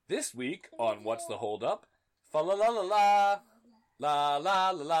This week on What's the Hold Up? Fa la la la la. La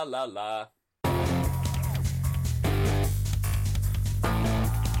la la la la la.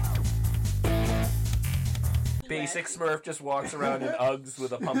 Basic Smurf just walks around in Uggs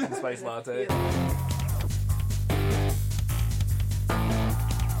with a pumpkin spice latte.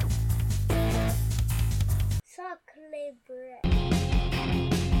 Chocolate bread.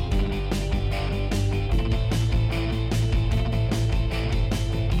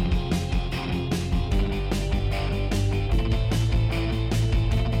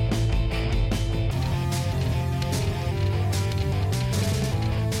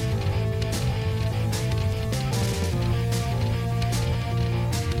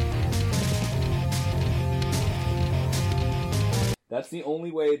 That's the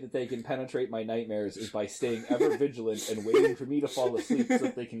only way that they can penetrate my nightmares is by staying ever vigilant and waiting for me to fall asleep so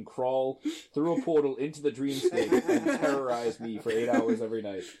that they can crawl through a portal into the dreamscape and terrorize me for 8 hours every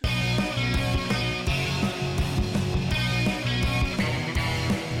night.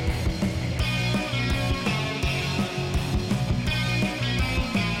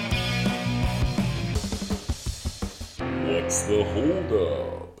 What's the Hold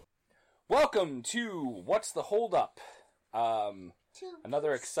Up? Welcome to What's the Hold Up?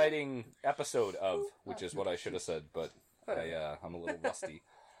 Another exciting episode of, which is what I should have said, but I'm a little rusty.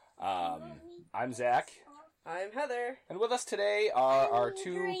 I'm Zack. I'm Heather. And with us today are our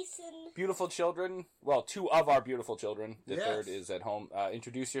two beautiful children. Well, two of our beautiful children. The third is at home.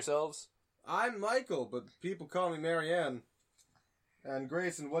 Introduce yourselves. I'm Michael, but people call me Marianne. And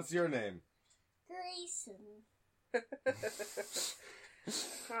Grayson, what's your name? Grayson.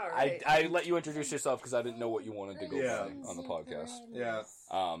 Right. I let you introduce yourself because I didn't know what you wanted to go by on the podcast. Yeah.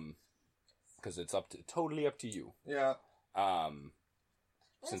 Because it's totally up to you. Yeah.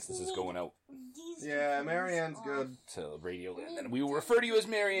 Since this is going out. Yeah, Marianne's good. To radio land. And we will refer to you as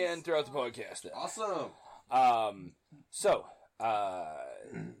Marianne throughout the podcast. Awesome. So,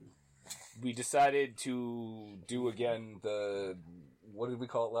 we decided to do again what did we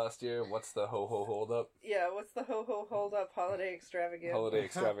call it last year? What's the ho-ho hold-up? Yeah, what's the ho-ho hold-up holiday extravaganza? Holiday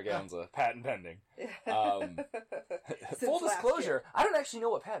extravaganza. Patent pending. Yeah. Full disclosure, I don't actually know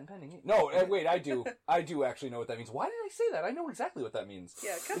what patent pending is. No, wait, I do. I do actually know what that means. Why did I say that? I know exactly what that means.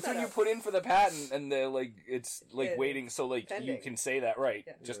 Yeah, cut it's that when out. you put in for the patent and they're it's waiting so pending. you can say that right,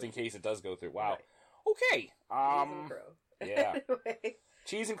 just in case it does go through. Wow. Right. Okay. Yeah. Anyway.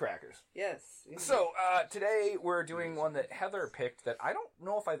 Cheese and crackers. Yes. So, today we're doing one that Heather picked that I don't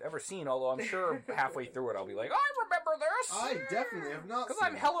know if I've ever seen, although I'm sure halfway through it I'll be like, I remember this! I definitely have not seen because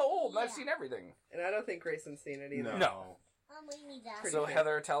I'm hella old and I've seen everything. And I don't think Grayson's seen it either. No. So,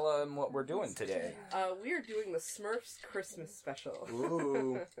 Heather, tell them what we're doing today. We are doing the Smurfs Christmas special.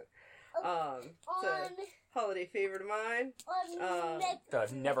 Ooh. It's a holiday favorite of mine. That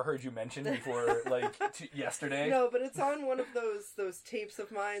I've never heard you mention before, yesterday. No, but it's on one of those tapes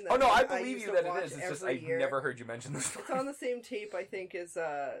of mine. That I believe used you to that it watch is. It's just every I've year. never heard you mention this story. It's on the same tape, I think, as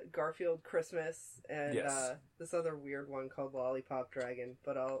Garfield Christmas and this other weird one called Lollipop Dragon.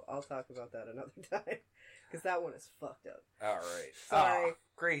 But I'll talk about that another time because that one is fucked up. All right, Sorry,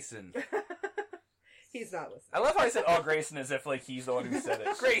 Grayson. He's not listening. I love how I said, Grayson, as if, he's the one who said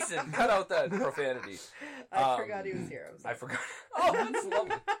it. Grayson, cut out that profanity. I forgot he was here. I forgot. Oh, that's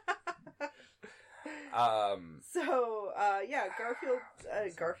lovely.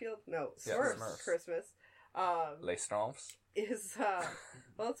 Garfield? No, Yeah, Smurfs Smurfs. Christmas. Les Smurfs. Is,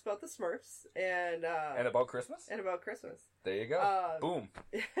 it's about the Smurfs, and about Christmas? And about Christmas. There you go. Boom.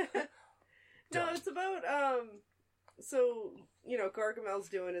 No, it's about, Gargamel's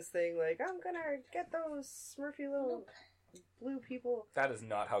doing his thing, I'm gonna get those Smurfy little blue people. That is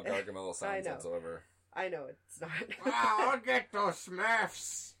not how Gargamel sounds whatsoever. I know, it's not. I'll get those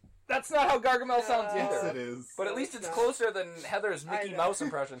Smurfs. That's not how Gargamel sounds either. Yes, it is. But at least it's closer than Heather's Mickey know. Mouse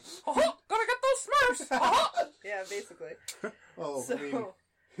impression. Gonna get those Smurfs! Yeah, basically. Oh, So,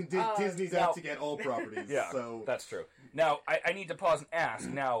 Disney's out to get all properties. Yeah, so that's true. Now, I need to pause and ask.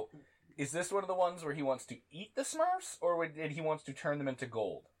 Now, is this one of the ones where he wants to eat the Smurfs, or did he wants to turn them into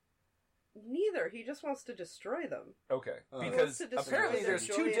gold? Neither. He just wants to destroy them. Okay, He because wants to destroy apparently them. there's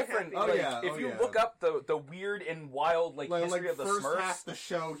Joy two and different. happiness. If you look up the weird and wild history of the first Smurfs, half the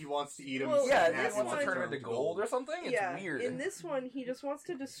show he wants to eat them. Well, yeah, and and this he wants to one- turn them into gold or something. It's weird. In this one, he just wants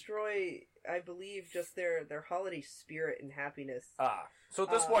to destroy, I believe, just their holiday spirit and happiness. So at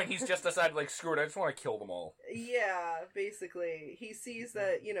this point, he's just decided, screw it, I just want to kill them all. Yeah, basically. He sees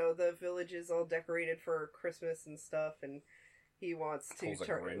that, the village is all decorated for Christmas and stuff, and he wants to Pulls like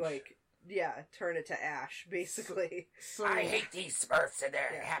a turn, wrench. turn it to ash, basically. So, I hate these Smurfs and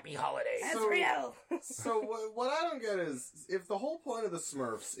their happy holidays. That's real! So what I don't get is, if the whole point of the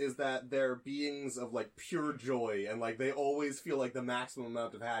Smurfs is that they're beings of, like, pure joy, and, like, they always feel, like, the maximum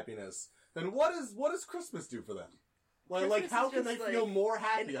amount of happiness, then what does Christmas do for them? Like how can they feel more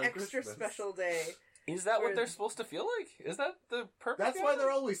happy on Christmas? An extra special day. Is that what they're supposed to feel like? Is that the purpose? That's why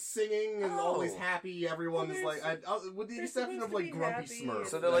they're always singing and always happy. Everyone's with the exception of, like, grumpy Smurfs.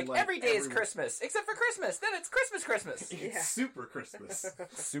 So they're like, every day is Christmas, except for Christmas. Then it's Christmas. It's Super Christmas.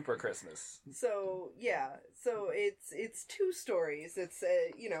 Super Christmas. So it's two stories. It's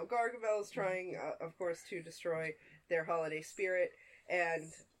Gargamel's trying, of course, to destroy their holiday spirit,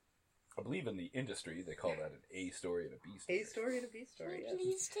 and I believe in the industry they call that an A story and a B story. A story and a B story. Yes.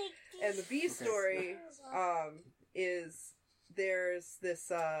 Please take these. And the B story is there's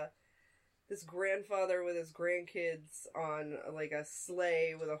this grandfather with his grandkids on, like, a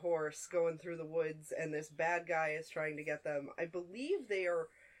sleigh with a horse going through the woods, and this bad guy is trying to get them. I believe they are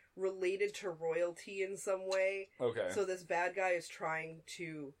related to royalty in some way. Okay. So this bad guy is trying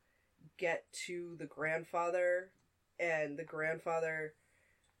to get to the grandfather, and the grandfather,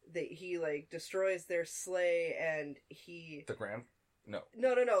 he, like, destroys their sleigh, and he... The grand? No.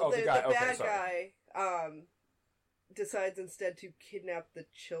 No. Oh, the guy. The bad guy decides instead to kidnap the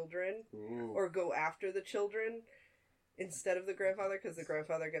children, or go after the children instead of the grandfather, because the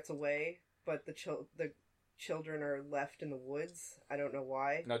grandfather gets away, but the children are left in the woods. I don't know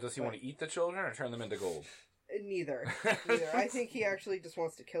why. Now, does he want to eat the children or turn them into gold? Neither. I think he actually just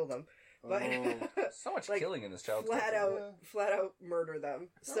wants to kill them. But so much like, killing in this child's flat out murder them.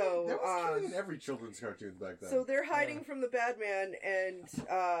 So there was killing in every children's cartoon back then. So they're hiding from the bad man, and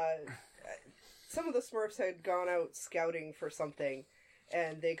some of the Smurfs had gone out scouting for something,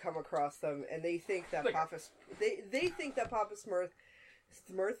 and they come across them, and they think that Papa Smurf.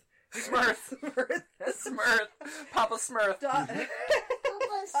 Papa Smurf.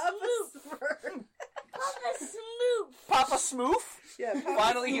 Papa Smoof? Yeah,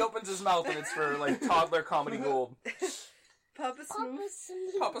 Finally he opens his mouth and it's for, like, toddler comedy gold. Papa Smoof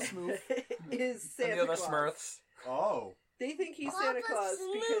is Santa and the other Claus. Smurfs. Oh. They think he's Santa Claus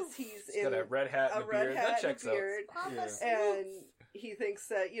because he's in got a red hat and a beard. That checks out. And he thinks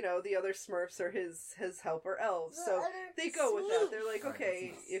that, the other Smurfs are his helper elves. So they go with that. They're like,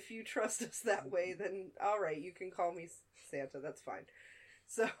 okay, if you trust us that way, then alright, you can call me Santa. That's fine.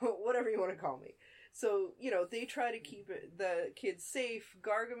 So, whatever you want to call me. So, they try to keep the kids safe.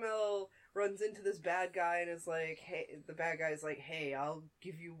 Gargamel runs into this bad guy and is like, hey, the bad guy is like, hey, I'll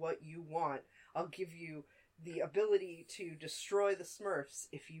give you what you want. I'll give you the ability to destroy the Smurfs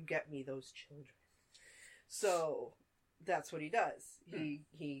if you get me those children. So, that's what he does.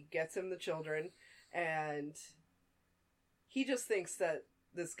 He gets him the children, and he just thinks that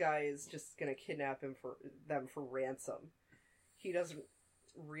this guy is just gonna kidnap them for ransom. He doesn't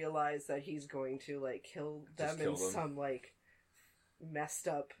realize that he's going to, like, kill them some, like, messed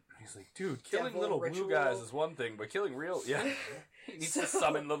up. He's like, dude, killing little ritual. blue guys is one thing, but killing real, yeah. He needs to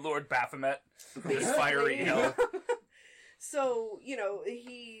summon the Lord Baphomet from his fiery hell. So,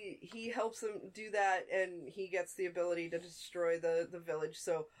 he helps them do that, and he gets the ability to destroy the village.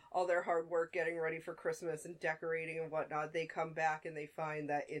 So all their hard work getting ready for Christmas and decorating and whatnot, they come back and they find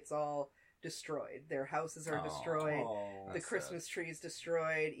that it's all destroyed. Their houses are destroyed. The Christmas tree is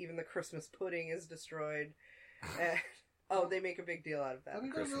destroyed. Even the Christmas pudding is destroyed. And, they make a big deal out of that.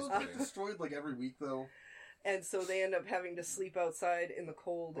 Haven't those get destroyed, like, every week, though? And so they end up having to sleep outside in the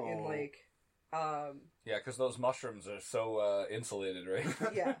cold in, like... yeah, because those mushrooms are so insulated, right?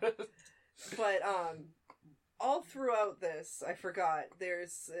 Yeah. But, all throughout this, I forgot,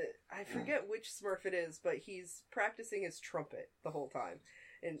 there's... I forget which Smurf it is, but he's practicing his trumpet the whole time.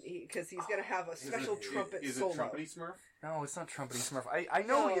 And because he's going to have a special trumpet solo. Is it Trumpety Smurf? No, it's not Trumpety Smurf. I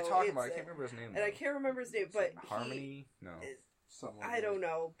know what you're talking about. I can't remember his name. And I can't remember his name, but Harmony? No. I don't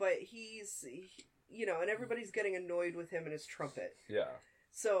know, but he's... and everybody's getting annoyed with him and his trumpet. Yeah.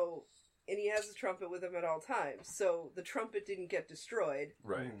 So... And he has his trumpet with him at all times. So the trumpet didn't get destroyed.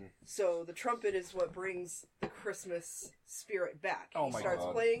 Right. So the trumpet is what brings the Christmas spirit back. Oh, he starts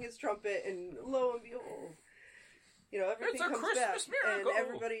playing his trumpet, and lo and behold, everything comes back. Miracle. And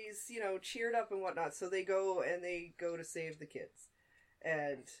everybody's, cheered up and whatnot. So they go to save the kids.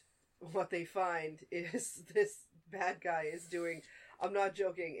 And what they find is this bad guy is doing... I'm not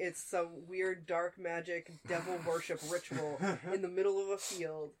joking. It's some weird dark magic devil worship ritual in the middle of a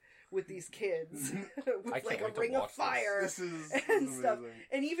field with these kids with like a ring of fire and stuff.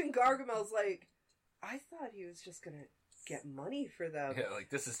 And even Gargamel's like, I thought he was just gonna get money for them. Yeah, like,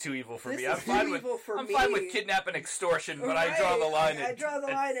 this is too evil for This me. is I'm fine with kidnap and extortion, but I draw the line I draw the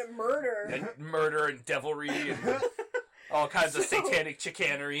line at murder. and murder and devilry and all kinds of satanic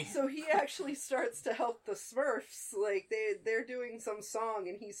chicanery. So he actually starts to help the Smurfs. Like, they're doing some song,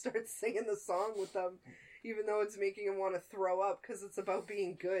 and he starts singing the song with them, even though it's making him want to throw up, because it's about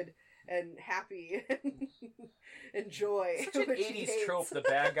being good and happy and joy. Such an which he 80s hates. trope, the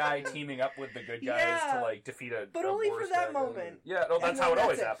bad guy teaming up with the good guys Yeah. to, like, defeat a But a only for worse that bad guy. moment. Yeah, no, that's And how then it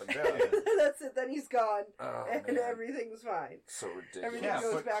always that's happens, yeah. That's it, then he's gone, Oh, and man. everything's fine. So ridiculous. Everything Yeah,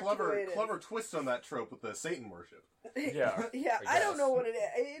 goes but back to the way it is. clever twist on that trope with the Satan worship. Yeah, Yeah, I I don't guess. know what it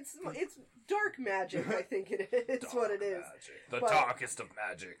is. It's dark magic, I think it is what it is. Magic. The But- darkest of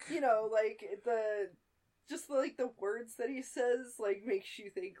magic. You know, like, the words that he says, like, makes you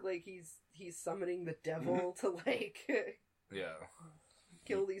think, like, he's summoning the devil to, like, Yeah.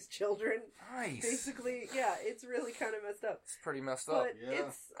 kill these children. Nice. Basically, yeah, it's really kind of messed up. It's pretty messed up. But Yeah.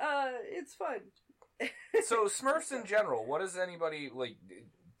 it's fun. So, Smurfs in general, what does anybody, like,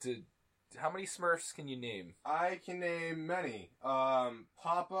 how many Smurfs can you name? I can name many.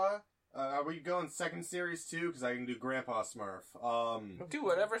 Papa. Are we going second series too? Because I can do Grandpa Smurf. Do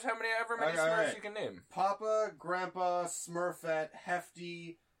whatever, however many Okay, Smurfs alright. you can name. Papa, Grandpa, Smurfette,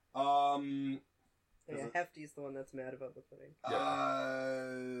 Hefty. Yeah, Hefty's the one that's mad about the pudding.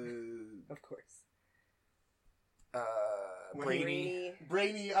 Of course. Brainy.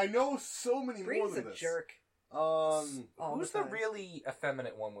 Brainy. I know so many more Brainy's than a this. jerk. All Who's the the time. really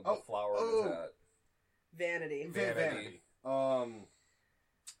effeminate one with the flower on his hat? Vanity. Vanity.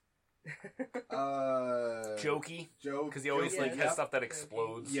 Jokey. Joke. Because he always, like, Yeah. has stuff that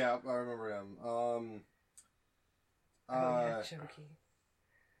explodes. Yeah, I remember him. Chunky.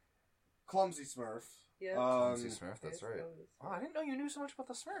 Clumsy Smurf. Yeah. Clumsy Smurf, that's Yeah, right. Clumsy Oh, I didn't know you knew so much about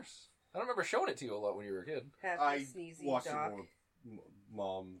the Smurfs. I don't remember showing it to you a lot when you were a kid. Happy, I sneezy, watched Doc. it more with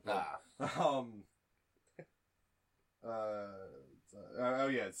Mom. Ah. Oh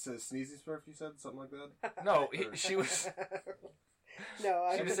yeah, it's Sneezy Smurf. You said something like that. No, she was No,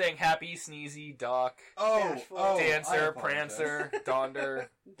 I she was saying Happy, Sneezy, Doc, Bashful. I Dancer, apologize. Prancer, Donder,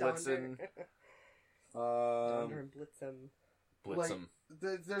 Blitzen, Donder and Blitzen. Blitzum.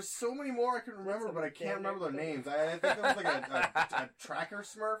 There's so many more I can remember, Blitzen, but I can't Dander, remember their names. I think there was like a Tracker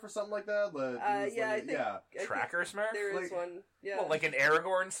Smurf or something like that. Yeah, I think Tracker Smurf? there is Like- one. Yeah. Well, like an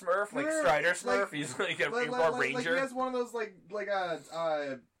Aragorn Smurf, like No, Strider Smurf. like- He's like a like ranger. he has one of those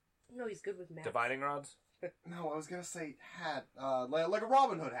no, he's good with math. Divining rods. no, I was gonna say hat, like a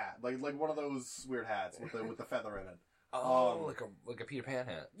Robin Hood hat, like one of those weird hats with the feather in it. Oh, like a Peter Pan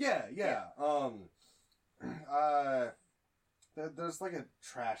hat. Yeah. There's like a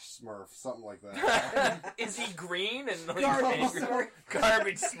trash Smurf, something like that. Is he green and like Garbage angry? Smurf.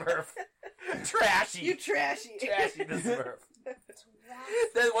 Garbage Smurf. Trashy. You trashy. Trashy the Smurf.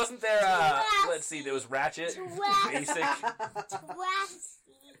 There wasn't there. Let's see. There was Ratchet. Basic.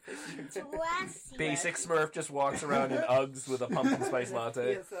 Basic Smurf just walks around in Uggs with a pumpkin spice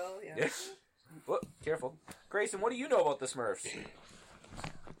latte. Yeah. Yeah. Whoop, careful. Grayson, what do you know about the Smurfs?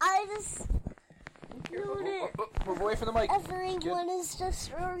 I just know that We're away from the mic. everyone is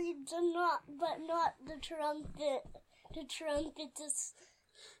destroyed, but not the trumpet. The trumpet just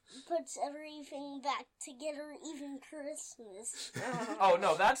puts everything back together, even Christmas. Oh,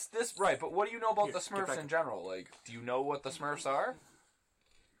 no, that's this, right, but what do you know about Here, the get Smurfs back. in general? Like, do you know what the Smurfs are?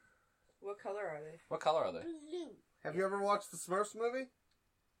 What color are they? What color are they? Blue. Have you ever watched the Smurfs movie?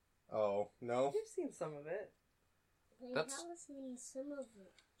 Oh no. You've seen some of it. I That's- have seen some of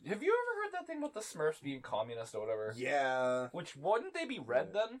it. Have you ever heard that thing about the Smurfs being communist or whatever? Yeah. Which, wouldn't they be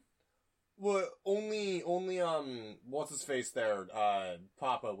red then? Well, only what's his face there?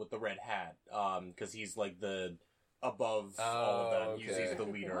 Papa with the red hat. Because he's like the above all of them. Oh, okay. He's the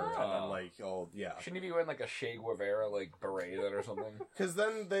leader, and then like yeah. Shouldn't he be wearing like a Che Guevara like beret then or something? Because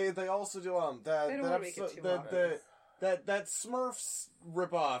then they also do that They don't that wanna make it episode, too obvious. that Smurfs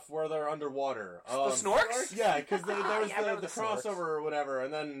ripoff where they're underwater. The Snorks? Yeah, because there was Yeah, I remember the the Snorks. crossover or whatever,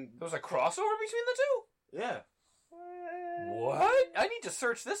 and then There was a crossover between the two? yeah. What? I need to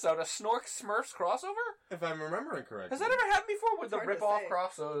search this out. A Snork Smurfs crossover? If I'm remembering correctly. Has that ever happened before? With It's the hard to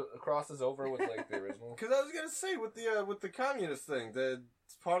rip-off say. crosses over with like the original? Because I was gonna say with the communist thing,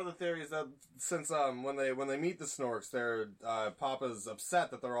 part of the theory is that since when they meet the Snorks, their Papa's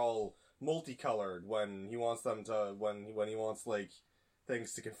upset that they're all multicolored when he wants them to when he wants like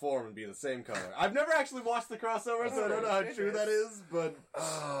things to conform and be the same color. I've never actually watched the crossover, so I don't know how true that is, but...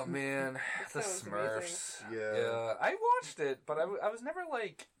 Oh, man. The Smurfs. Yeah. I watched it, but I was never,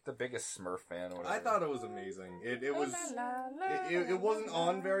 like, the biggest Smurf fan or whatever. I thought it was amazing. It was... It wasn't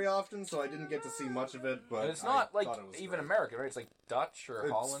on very often, so I didn't get to see much of it, but and it's not, like, it was even great. American, right? It's, like, Dutch or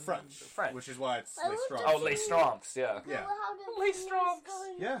It's Holland? French. Which is why it's I Les want to Strauss. Oh, Les Stromps, yeah. Yeah. Les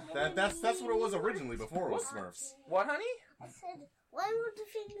Stromps. Yeah, that's what it was originally before it was Smurfs. What, honey? I said, why would the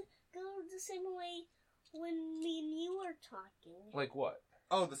thing go the same way when me and you were talking? Like what?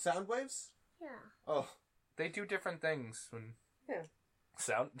 Oh, the sound waves? Yeah. Oh. They do different things when... Yeah.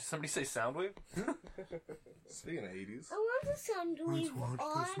 Sound? Did somebody say sound wave? Speaking of 80s. I want the sound wave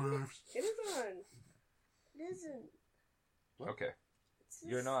on. It is on. It isn't. Okay. It's just-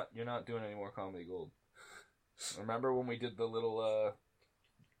 You're not doing any more Comedy Gold. Remember when we did the little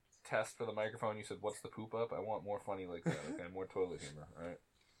test for the microphone? You said, "What's the poop up?" I want more funny like that. Okay, more toilet humor. All right.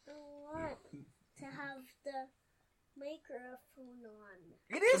 I want to have the microphone on.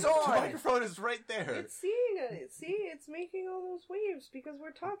 It is The on. microphone is right there. It's seeing it. See, it's making all those waves because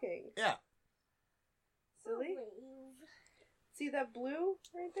we're talking. Yeah. Silly. Wave. See that blue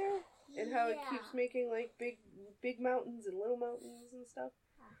right there? And how it Yeah. keeps making like big mountains and little mountains and stuff?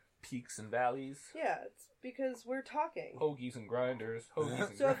 Peaks and valleys. Yeah, it's because we're talking. Hoagies and grinders. Hoagies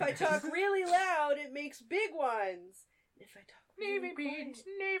and So if I grinders. talk really loud, it makes big ones. And if I talk really Navy beans,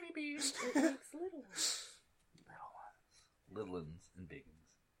 quiet, navy beans. it makes little ones. Little ones and big ones.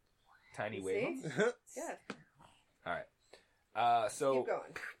 Tiny You wave. see? Yeah, All right. So keep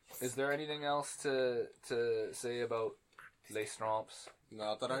going. is there anything else to say about Les Stromps?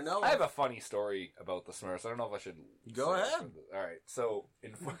 Not that I know. I have a funny story about the Smurfs. I don't know if I should Go say ahead. this. All right. So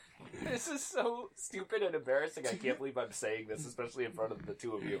this is so stupid and embarrassing. I can't believe I'm saying this, especially in front of the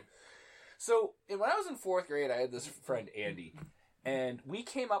two of you. So when I was in 4th grade, I had this friend Andy, and we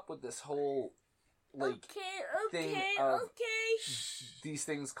came up with this whole like thing of these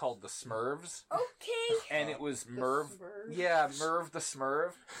things called the Smurfs. Okay. And it was Merv. Smurf. Yeah, Merv the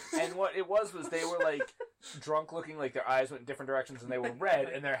Smurf. And what it was they were like drunk looking, like their eyes went in different directions and they were red,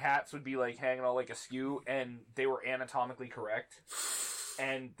 and their hats would be like hanging all like askew, and they were anatomically correct.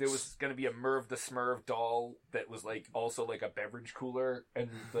 And there was going to be a Merv the Smurf doll that was like also like a beverage cooler, and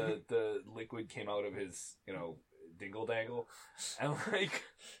the liquid came out of his, dingle dangle. And like...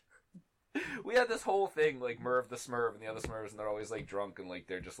 we had this whole thing, like, Merv the Smurf and the other Smurfs, and they're always, like, drunk, and, like,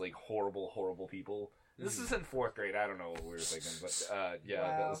 they're just, like, horrible, horrible people. This is in 4th grade. I don't know what we were thinking, but, yeah,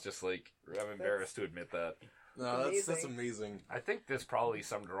 Wow. that was just, like, I'm embarrassed to admit that. No, that's amazing. I think there's probably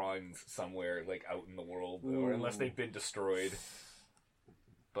some drawings somewhere, like, out in the world, or unless they've been destroyed.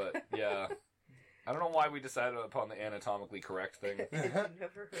 But, yeah. I don't know why we decided upon the anatomically correct thing.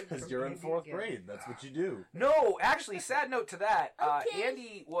 Because you're in 4th grade. That's what you do. No, actually, sad note to that. Okay.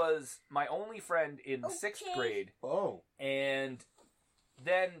 Andy was my only friend in 6th grade. Oh. And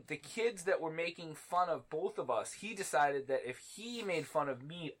then the kids that were making fun of both of us, he decided that if he made fun of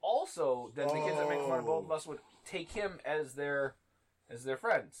me also, then the kids that make fun of both of us would take him as their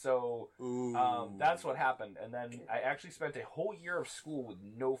friend. So that's what happened. And then I actually spent a whole year of school with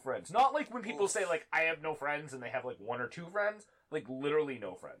no friends. Not like when people say, like, I have no friends and they have, like, 1 or 2 friends. Like, literally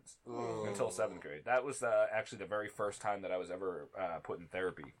no friends until 7th grade. That was actually the very first time that I was ever put in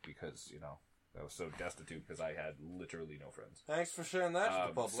therapy because, I was so destitute because I had literally no friends. Thanks for sharing that to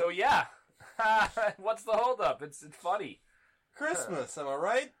the public. So, yeah. What's the holdup? It's funny. Christmas, am I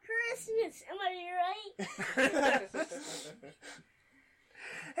right? Christmas, am I right?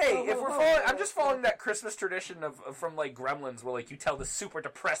 Hey, if we're following, I'm just following that Christmas tradition from like Gremlins, where like you tell the super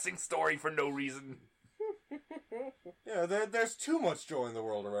depressing story for no reason. Yeah, there's too much joy in the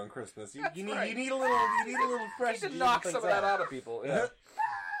world around Christmas. You need right. you need a little fresh. You should knock some of that out of people. Yeah.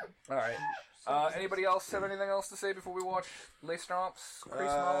 All right. Anybody else have anything else to say before we watch Les Stromps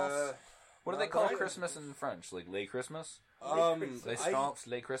Christmas? What do they call Christmas in French? Like Les Christmas? Les Stromps,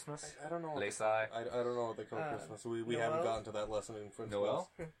 Les Christmas? I don't know. Les Sai? I don't know what they call Christmas. We haven't gotten to that lesson in French. Noel?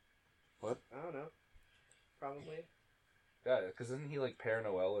 What? I don't know. Probably. Yeah, because isn't he like Père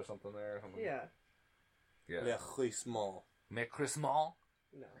Noël or something there? Or something? Yeah. Yeah. Les Christmas. Mais Christmas?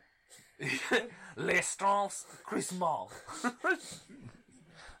 No. Les Stromps Christmas.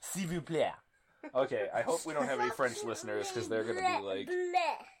 S'il vous plaît. Okay, I hope we don't have any French listeners because they're going to be like...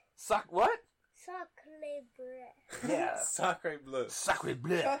 What? Sacre bleu. Yeah. Sacre bleu. Sacre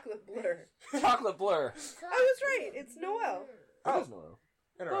bleu. Chocolate blur. Chocolate blur. I was right. It's Noel. It is Noel.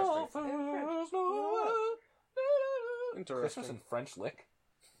 Interesting. Interesting. Christmas in French lick?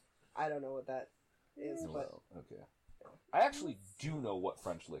 I don't know what that is, but Noel. Okay. I actually do know what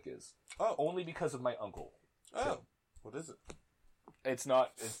French lick is. Oh. Only because of my uncle. Oh. What is it? It's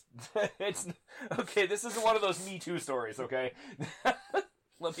not. It's okay. This isn't one of those Me Too stories. Okay,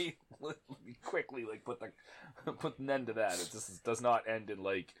 let me quickly put an end to that. It just does not end in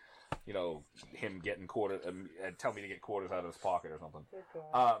him getting quarters and tell me to get quarters out of his pocket or something.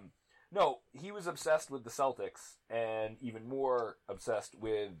 No, he was obsessed with the Celtics and even more obsessed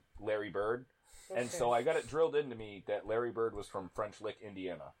with Larry Bird. Okay. And so I got it drilled into me that Larry Bird was from French Lick,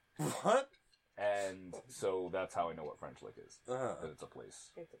 Indiana. What? And so that's how I know what French Lick is. That it's a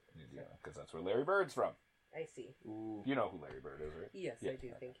place in Indiana, because that's where Larry Bird's from. I see. Ooh. You know who Larry Bird is, right? Yes, yeah. I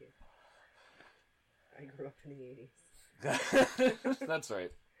do. Thank you. I grew up in the 80s. That's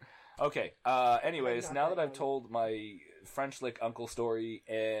right. Okay, anyways, now that I've told my French Lick uncle story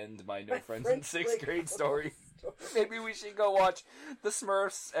and my no friends in 6th grade story, maybe we should go watch the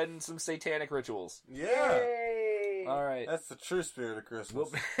Smurfs and some satanic rituals. Yeah! Yay! All right. That's the true spirit of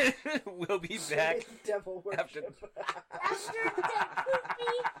Christmas. We'll be back. Devil worship.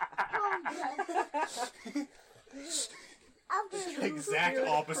 After the exact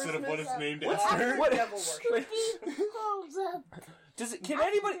opposite of what it's named after. What? Devil worship. Does it? Can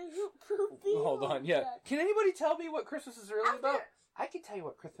anybody? Hold on. Yeah. Can anybody tell me what Christmas is really about? I can tell you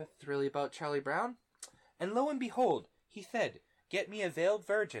what Christmas is really about, Charlie Brown. And lo and behold, he said, "Get me a veiled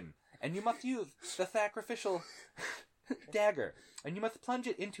virgin, and you must use the sacrificial dagger, and you must plunge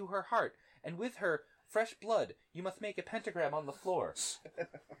it into her heart, and with her fresh blood, you must make a pentagram on the floor,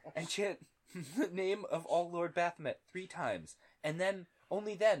 and chant the name of all Lord Baphomet 3 times, and then,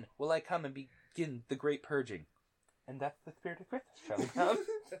 only then, will I come and begin the great purging." And that's the spirit of Christmas, Charlie Brown.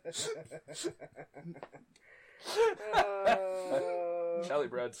 Charlie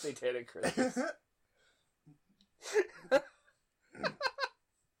Brown's satanic Christmas.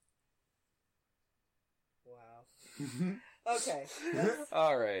 Wow. Okay.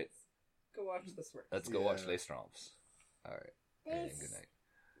 All right. Go watch the Smurfs. Let's go watch Les Smurfs. All right. And good night.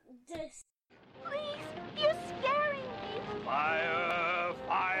 Please, you're scaring me. Fire,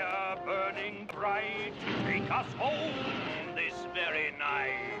 fire, burning bright, take us home this very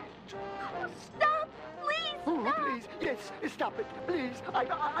night. Oh, stop! Please, stop! Oh, please, yes, stop it, please.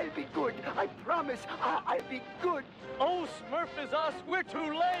 I'll be good. I promise I'll be good. Oh, Smurf is us, we're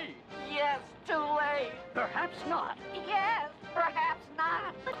too late. Yes, too late. Perhaps not. Yes, perhaps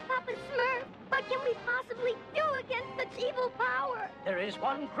not. But Papa Smurf, what can we possibly do against such evil power? There is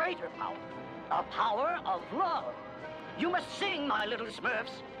one greater power. The power of love. You must sing, my little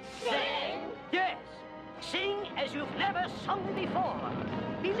Smurfs. Sing? Yes. Sing as you've never sung before.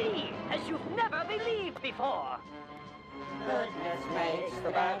 Believe as you've never believed before. Goodness makes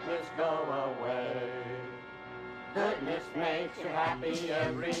the badness go away. Goodness makes you happy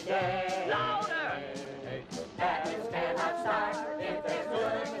every day. Louder! Badness cannot start if there's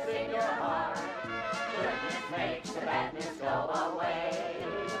goodness in your heart. Goodness makes the badness go away.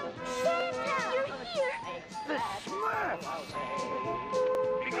 Santa, you're here. The Smurfs!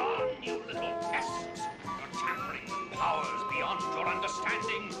 Begone, you little pests. Your tampering powers beyond your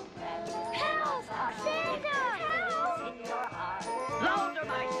understanding. Help! Santa! Help! Louder,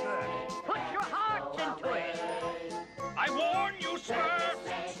 my Smurfs! Put your hearts into it! I warn you,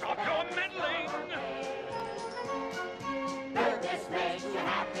 Smurfs, stop your meddling. Goodness makes you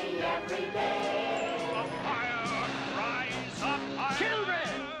happy every day. Up higher, rise up higher. Children,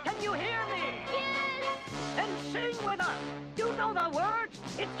 can you hear me? Yes! Then sing with us. You know the words.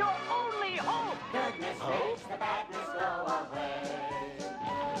 It's your only hope. Goodness makes the badness go away.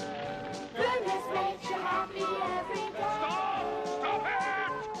 Goodness makes you happy every day. Stop it!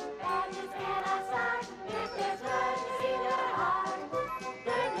 Badness cannot start if there's goodness in your heart.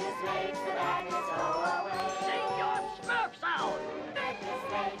 Goodness makes the badness go away. Sing your Smurfs out. Goodness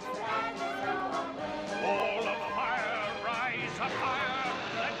makes the badness go away. All of fire, rise up higher.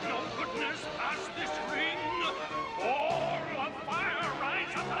 Let no goodness pass this ring. All of fire,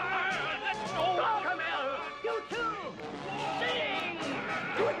 rise up higher. Let no Gargamel, you too. Sing.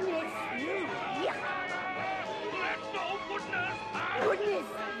 Goodness, yeah. let no goodness pass. Goodness,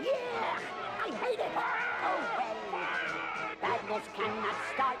 yeah. I hate it. Oh, well. Badness cannot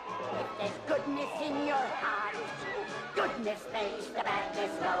start if there's goodness in your heart. Goodness makes the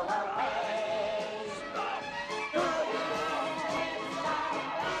badness go away.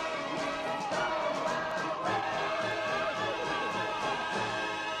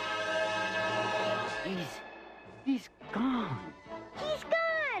 He's gone. He's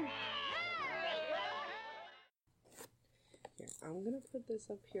gone! Here, I'm gonna put this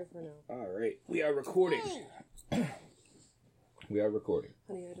up here for now. All right. We are recording. We are recording.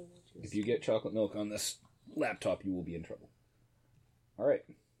 Honey, I don't want you to If you get chocolate milk on this laptop, you will be in trouble. All right.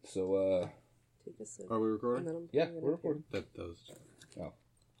 So, take a sip. Are we recording? And then I'm yeah, putting it we're up here. recording. That was Oh.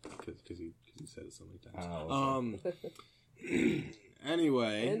 Because he said it so many times. Oh, okay.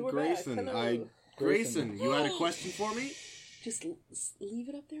 Anyway, And we're Grayson, back. Hello. Grayson, you had a question for me? Just leave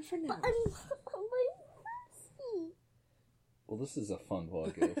it up there for now. Well, this is a fun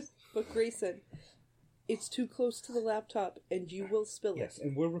podcast. But Grayson, it's too close to the laptop, and you will spill Yes, it.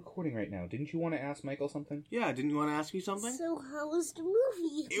 and we're recording right now. Didn't you want to ask Michael something? Yeah, didn't you want to ask me something? So how was the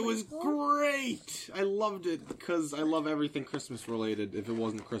movie? It was great! I loved it, because I love everything Christmas related. If it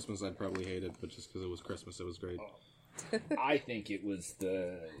wasn't Christmas, I'd probably hate it, but just because it was Christmas, it was great. I think it was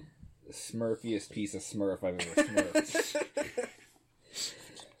the smurfiest piece of Smurf I've ever smurfed.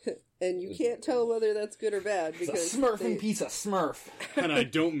 And you can't tell whether that's good or bad because It's a smurfing piece of Smurf. And I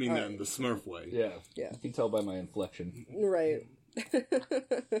don't mean that in the Smurf way. Yeah. Yeah. You can tell by my inflection. Right.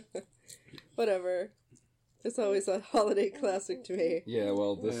 Whatever. It's always a holiday classic to me. Yeah,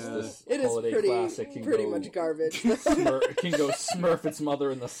 well, this It is holiday pretty classic can pretty go much garbage. It can go Smurf its mother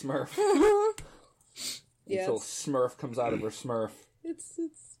in the Smurf. Yeah, Until Smurf comes out of her Smurf. it's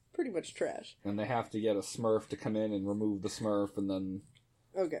pretty much trash. And they have to get a Smurf to come in and remove the Smurf, and then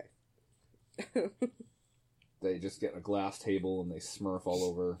Okay. they just get a glass table and they Smurf all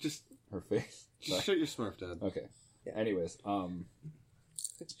over Just her face. shut your Smurf, Dad. Okay. Yeah. Anyways,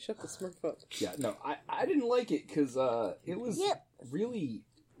 Shut the Smurf up. yeah, no, I didn't like it because it was really,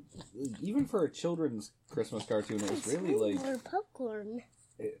 even for a children's Christmas cartoon, it was really like more popcorn.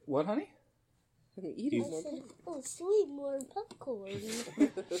 what, honey? I'm eating I one. said, oh, sweet, more popcorn.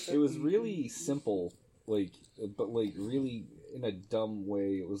 It was really simple, like, but like really in a dumb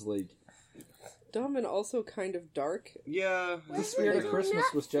way. It was like Dumb and also kind of dark. Yeah. the spirit of Christmas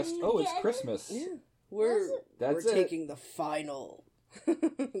was just it's Christmas. Yeah. We're That's we're it. taking the final.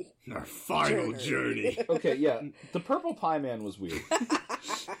 Our final journey. Okay, yeah, the Purple Pie Man was weird.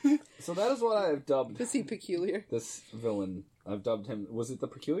 So that is what I have dubbed Is he peculiar? this villain. I've dubbed him. Was it the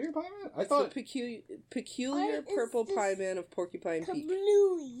Peculiar Pie Man? I It's thought the peculiar Why is purple this pie man of Porcupine Peak.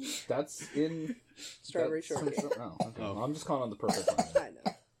 Kablooey. that's in Strawberry that's shortcake. Oh, okay. Well, I'm just calling him the Purple Pie Man. I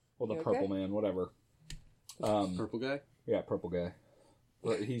know. Well, the You Purple okay? Man, whatever. Purple guy? Yeah, Purple Guy.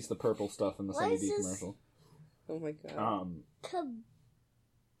 But he's the purple stuff in the Why Sunny is D this- commercial. Oh my god.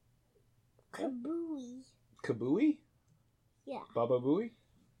 Kabooey. Kabooey? Yeah. Baba Booey?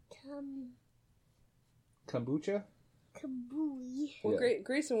 Kabooey. Kombucha? Well, yeah.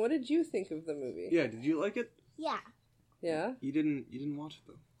 Grayson, what did you think of the movie? Yeah, did you like it? Yeah. Yeah? You didn't watch it,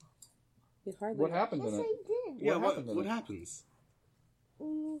 though. You hardly. What happened Yes, in I it? did. Yeah, happened in what it? happens?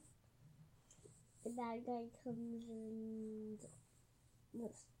 The bad guy comes and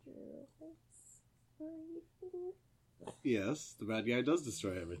destroys everything. Yes, the bad guy does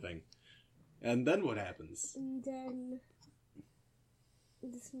destroy everything. And then what happens? And then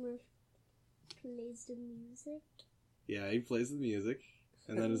the Smurf plays the music. Yeah, he plays the music.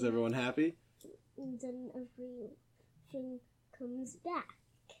 And then is everyone happy? And then everything comes back.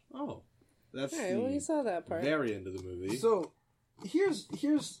 Oh. That's Alright, well, you saw that part. very end of the movie. So, here's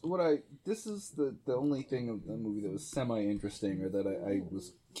what this is the only thing of the movie that was semi-interesting or that I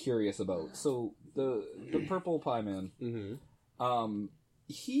was curious about. So, the Purple Pie Man, Mm-hmm.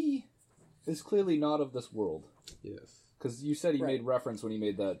 he is clearly not of this world. Yes. Because you said he Right. made reference when he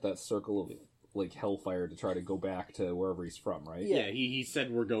made that circle of, like, hellfire to try to go back to wherever he's from, right? Yeah. Yeah, he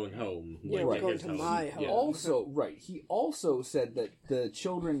said we're going home. Yeah, we're going his to home. my home. Yeah. Also, right, he also said that the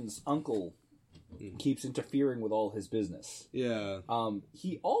children's uncle keeps interfering with all his business. Yeah.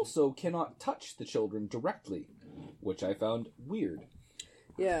 He also cannot touch the children directly, which I found weird.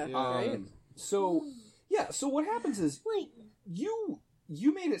 Yeah, Yeah. right? So what happens is, Wait, you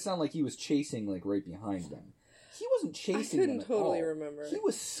made it sound like he was chasing, like, right behind them. He wasn't chasing I them couldn't at totally all. remember. He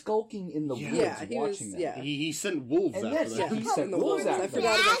was skulking in the woods Yeah, he was- watching them. yeah. He sent wolves And after then that. he Yeah. sent The wolves wolves. I after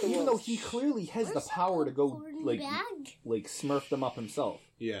forgot them. about the Even though wolves. he clearly has the where's power to go, popcorn like smurf them up himself.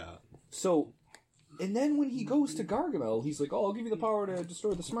 Yeah. So, and then when he goes to Gargamel, he's like, "Oh, I'll give you the power to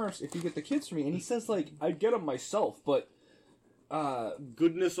destroy the Smurfs if you get the kids for me." And he says, like, "I'd get them myself, but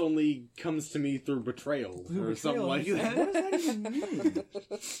Goodness only comes to me through betrayal. Or something like that. What does that even mean?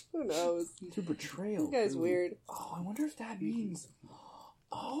 Who knows? Through betrayal. This guy's through- weird. Oh, I wonder if that means.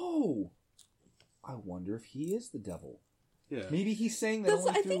 Oh, I wonder if he is the devil. Yeah. Maybe he's saying that That's-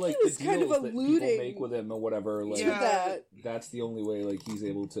 only I through think like he was the kind of deals that people alluding make with him or whatever. Like, To that. that's the only way like he's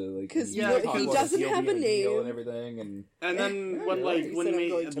able to like. 'Cause Yeah, talk he about doesn't the have a deal name. and everything, and And then Yeah, when you're like right. He when said, he "I'm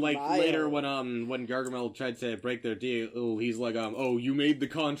going made to like my later own." when Gargamel tried to break their deal, he's like oh you made the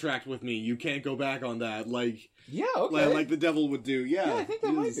contract with me, you can't go back on that, like yeah, okay, like the devil would do. Yeah, I think that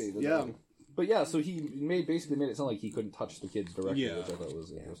he might was- be. the Yeah. devil. But yeah, so he basically made it sound like he couldn't touch the kids directly, Yeah. which I thought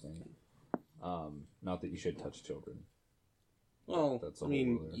was interesting. Not that you should touch children. Well, That's a I whole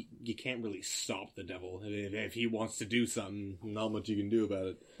mean, other- you can't really stop the devil. If he wants to do something, not much you can do about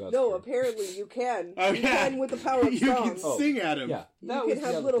it. That's No, true. apparently you can. Oh, You yeah. can with the power of You song. can sing at him. Yeah, You that was can the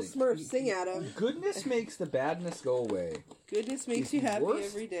have other little thing. Smurfs sing at him. Goodness makes the badness go away. Goodness makes It's you happy worse-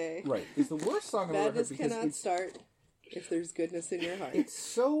 every day. Right. It's the worst song I've ever heard Badness because cannot start if there's goodness in your heart. it's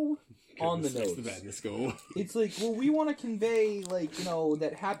so on the Goodness makes nose. the badness go away. It's like, well, we want to convey, like, you know,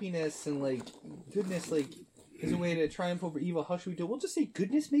 that happiness and, like, goodness, like, is a way to triumph over evil. How should we do it? We'll just say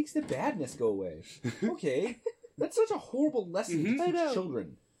goodness makes the badness go away. Okay. That's such a horrible lesson to I know. teach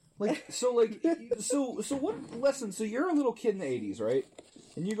children. Like, so what lesson? So you're a little kid in the 80s, right?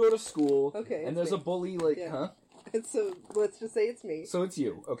 And you go to school, Okay, and it's there's me. a bully, like, Yeah. huh? And so let's just say it's me. So it's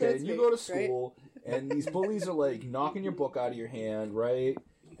you, okay? That's And you me, go to school, and these bullies are, like, knocking your book out of your hand, right?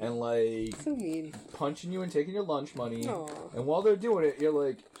 And, like, So mean. punching you and taking your lunch money. Aw. And while they're doing it, you're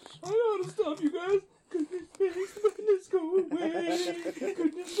like, I gotta stop you guys. Goodness makes the madness go away.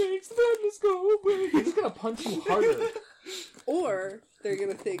 Goodness makes the madness go away. They're just gonna punch you harder. Or they're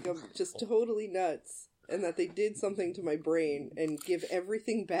gonna think I'm just totally nuts and that they did something to my brain and give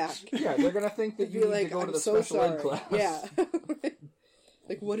everything back. Yeah, they're gonna think that And you be need like, to go to I'm the so special ed sorry. class. Yeah.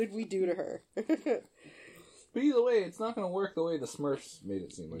 Like, what did we do to her? But either way, it's not gonna work the way the Smurfs made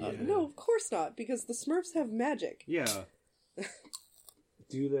it seem like. No, of course not, because the Smurfs have magic. Yeah.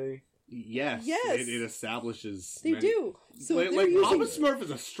 Do they? Yes. Yes. It establishes. They do. So like they're using, Papa Smurf is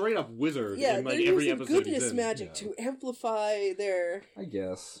a straight up wizard yeah, in like they're every using episode he's goodness in. magic to amplify their... I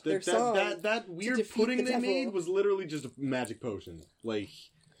guess. Their song That weird defeat pudding the they devil. made was literally just a magic potion. Like,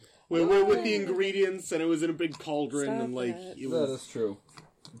 with the ingredients, and it was in a big cauldron, Stop and like that. it That was. is true.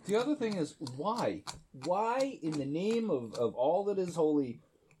 The other thing is, why? Why, in the name of all that is holy,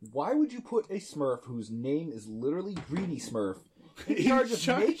 why would you put a Smurf whose name is literally Greedy Smurf in charge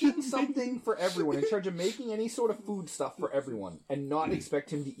of making something for everyone, in charge of making any sort of food stuff for everyone, and not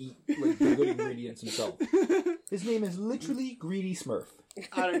expect him to eat like the good ingredients himself? His name is literally Greedy Smurf.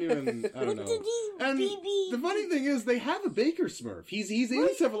 I don't know. And the funny thing is, they have a Baker Smurf. He's in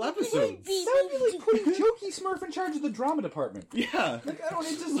several episodes. That would be like putting Jokey Smurf in charge of the drama department. Yeah. Like, it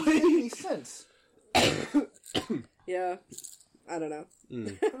just doesn't make any sense. Yeah. I don't know.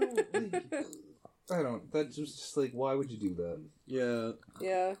 I don't. That's just like, why would you do that? Yeah.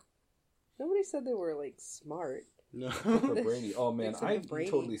 Yeah. Nobody said they were, like, smart. No. For Brainy. Oh man, Except I for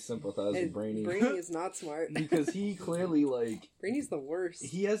Brainy. totally sympathize with And Brainy. Brainy is not smart. Because he clearly, like, Brainy's the worst.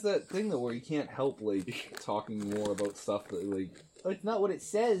 he has that thing though where he can't help, like, talking more about stuff that, like, it's not what it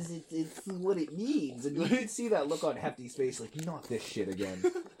says, it's what it means. And you can see that look on Hefty's face, like, not this shit again.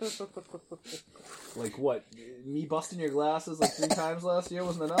 Like, what? Me busting your glasses like 3 times last year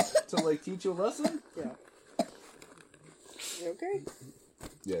wasn't enough to, like, teach you a lesson? Yeah. You okay?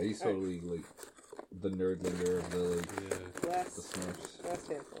 Yeah, he's totally, like, the nerdlinger of the, like, the Last Smurfs.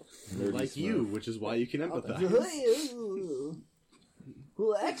 handful. Nerdy Like Smurf. you, which is why you can empathize.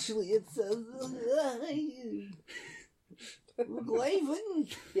 Well, actually, it's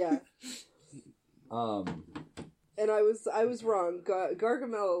Yeah. And I was wrong.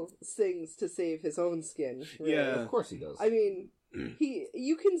 Gargamel sings to save his own skin. Really. Yeah. Of course he does. I mean,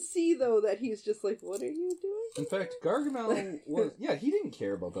 you can see though that he's just like, what are you doing? In fact, Gargamel was... Yeah, he didn't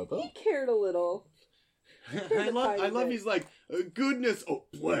care about that, though. He cared a little. I love. He's like goodness. Oh,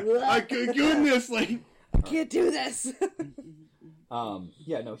 goodness! Like I can't do this.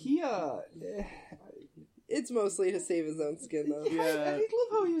 Yeah, no, he, It's mostly to save his own skin though. I love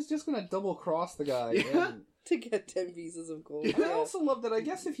how he was just gonna double-cross the guy. Yeah. And To get 10 pieces of gold. I also love that, I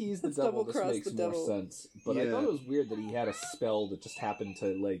guess if he's the Let's devil, this double-cross makes the more devil. sense. But I Yeah. thought it was weird that he had a spell that just happened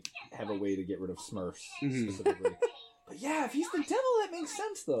to, like, have a way to get rid of Smurfs, specifically. But yeah, if he's the devil, that makes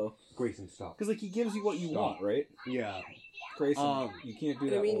sense, though. Grayson, stop. Because, like, he gives you what you want, right? Yeah. Grayson, you can't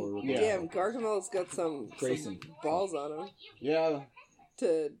do that I mean, while we're damn, Gargamel's got some Grayson. balls on him Yeah.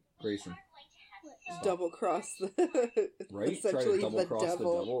 to Grayson. double cross the Right? Try essentially to double the cross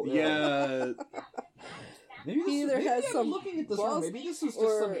devil. the devil. Yeah. Maybe He either has I'm some looking at this wrong. balls Maybe this was just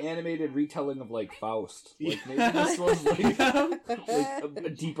or- some animated retelling of, like, Faust. Like, maybe Yeah. this was, like, Yeah.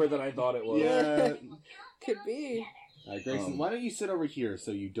 deeper than I thought it was. Yeah. Could be. Grayson, why don't you sit over here so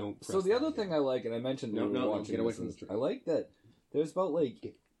you don't press So the other that thing I like, and I mentioned No, when we were no, watching get away this, from is the tree. I like that there's about,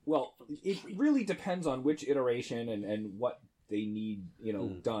 like, well, it really depends on which iteration and what they need, you know,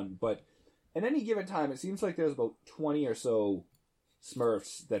 done. But at any given time, it seems like there's about 20 or so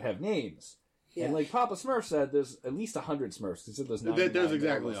Smurfs that have names. Yeah. And like Papa Smurf said, there's at least 100 Smurfs. He said there's 99. There's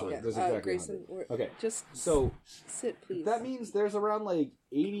exactly so 100. there's exactly Grayson, 100. Okay, just so sit, please. that means there's around like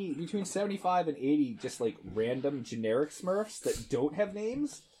 80, between 75 and 80, just like random generic Smurfs that don't have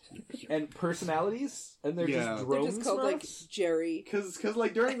names. and personalities, and they're Yeah. just drone They're just called, like, Smurfs? Jerry. Because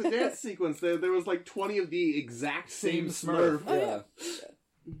like during the dance sequence, there was like 20 of the exact same Smurf. Oh, yeah.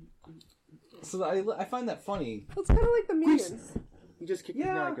 So I find that funny. Well, it's kind of like the Minions. He just kicked the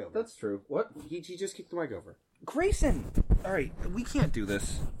Yeah, mic over. that's true. What? He just kicked the mic over. Grayson! Alright, we can't do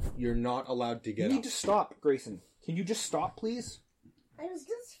this. You're not allowed to You get need up. to stop, Grayson. Can you just stop, please? I was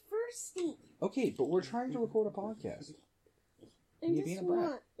just thirsty. Okay, but we're trying to record a podcast. I You're being just a brat.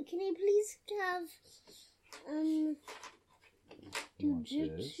 want. Can I please have You want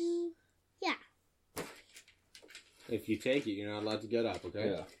this? jujitsu? Yeah. If you take it, you're not allowed to get up,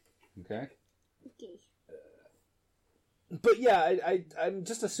 okay? Yeah. Okay. Okay. But yeah, I'm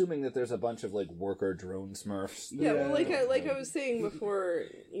just assuming that there's a bunch of like worker drone Smurfs. Yeah, well, like I was saying before,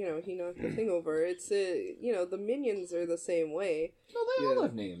 he knocked the thing over. It's the Minions are the same way. No, they all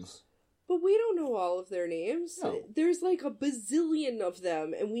have names. But we don't know all of their names. No. There's like a bazillion of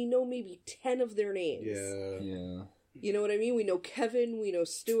them, and we know maybe 10 of their names. Yeah. You know what I mean? We know Kevin, we know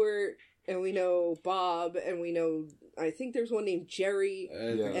Stuart, and we know Bob, and we know, I think there's one named Jerry, I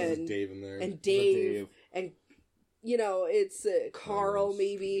think there's Dave in there. and Dave, and, it's Carl,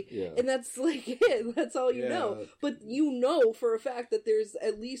 maybe. Yeah. And that's like it. That's all you know. But you know for a fact that there's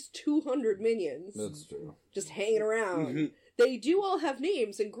at least 200 Minions. That's true. Just hanging around. Mm-hmm. They do all have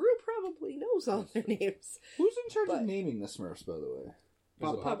names, and Gru probably knows all their names. Who's in charge of naming the Smurfs, by the way?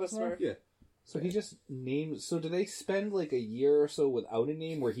 Is it Papa Smurf. Yeah. So he just names... So do they spend like a year or so without a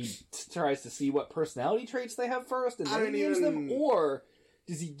name where he tries to see what personality traits they have first and then he names them? Or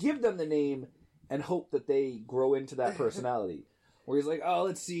does he give them the name and hope that they grow into that personality? Where he's like, oh,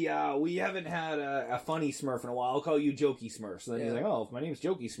 let's see, we haven't had a funny Smurf in a while. I'll call you Jokey Smurf. So then he's like, oh, if my name's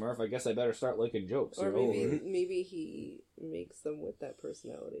Jokey Smurf, I guess I better start liking jokes. Or maybe he makes them with that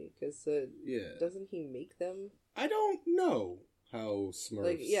personality. Because doesn't he make them? I don't know how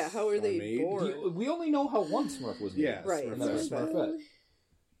Smurfs how are they made. born? We only know how one Smurf was made. Yeah, right. And that was Smurfette.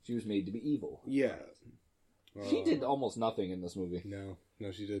 She was made to be evil. Yeah. She did almost nothing in this movie. No,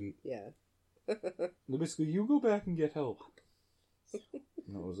 she didn't. Yeah. Basically, you go back and get help.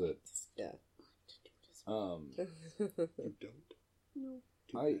 And that was it. Yeah. You don't. No.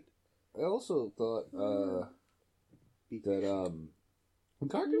 I also thought that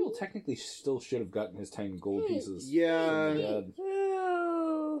Gargamel technically still should have gotten his 10 gold pieces. Yeah.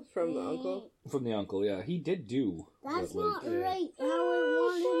 Well, from the uncle. From the uncle, yeah. He did do. That's but, not right. How I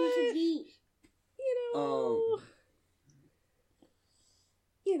want him to be.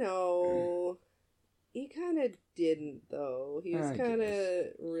 He kind of didn't, though. He was kind of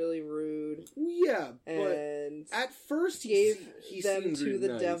really rude. Yeah, but and at first gave he them seemed to really the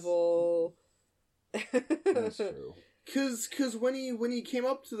nice. devil. That's true. Cause when he came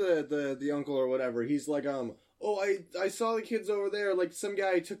up to the uncle or whatever, he's like, oh, I saw the kids over there, like, some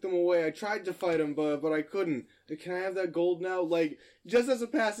guy took them away, I tried to fight him, but I couldn't. Can I have that gold now? Like, just as a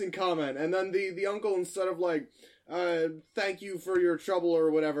passing comment, and then the uncle, instead of like, thank you for your trouble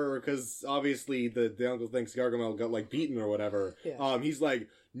or whatever, because obviously the uncle thinks Gargamel got, like, beaten or whatever, he's like,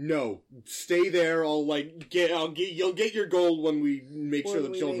 no, stay there, you'll get your gold when we make sure the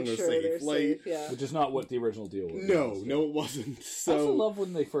children are safe. Like, which is not what the original deal was. No, it wasn't. So I also love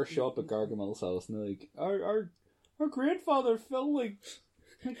when they first show up at Gargamel's house and they're like, our grandfather fell like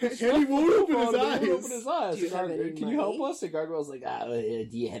and he won't open his eyes. He won't open his eyes. Do you have any Can you help us? And Gargamel's like,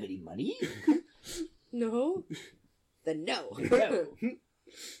 do you have any money? No. Then no. No.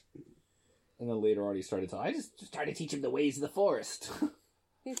 And then later on he started I just tried to teach him the ways of the forest.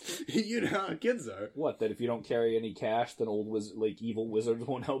 You know how kids are. What, that if you don't carry any cash, then evil wizards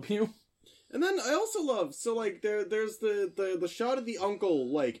won't help you? And then I also love, so like there's the shot of the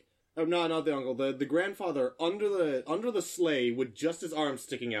uncle, like, not the uncle, the grandfather under the sleigh with just his arms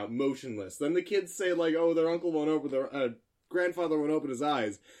sticking out, motionless. Then the kids say like, oh, their uncle won't open their grandfather won't open his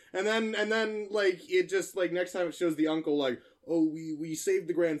eyes. And then like it just like next time it shows the uncle like, oh, we saved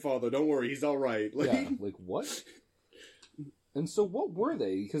the grandfather, don't worry, he's all right. Like, yeah, like what? And so what were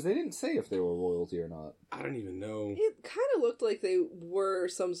they? Because they didn't say if they were royalty or not. I don't even know. It kind of looked like they were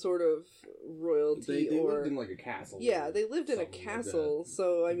some sort of royalty. They lived in like a castle. Yeah, they lived in a castle, like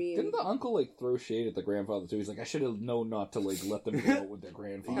so I mean... Didn't the uncle like throw shade at the grandfather too? He's like, I should have known not to like let them go out with their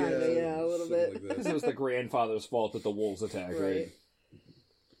grandfather. Yeah, a little bit. Because it was the grandfather's fault that the wolves attacked, right?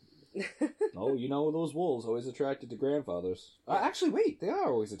 Oh, those wolves always attracted to grandfathers. Actually, wait, they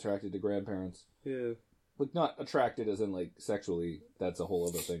are always attracted to grandparents. Yeah. Like, not attracted as in, like, sexually, that's a whole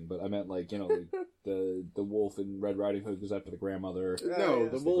other thing, but I meant, like, like, the wolf in Red Riding Hood goes after the grandmother. No,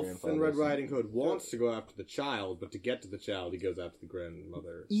 the wolf in Red Riding Hood wants to go after the child, but to get to the child, he goes after the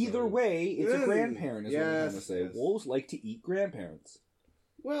grandmother. Either way, it's a grandparent, is what I'm trying to say. Yes. Wolves like to eat grandparents.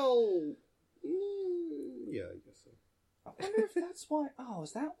 Well, yeah, I guess so. I wonder if that's why... Oh,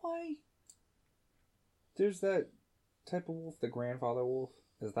 is that why there's that type of wolf, the grandfather wolf?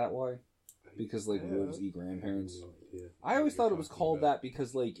 Is that why? Because, like, wolves eat grandparents? I always thought it was called that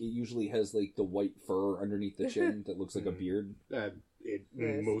because, like, it usually has, like, the white fur underneath the chin that looks like a beard. It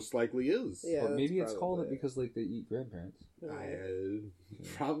most likely is. Yeah, Or maybe it's called it because, like, they eat grandparents.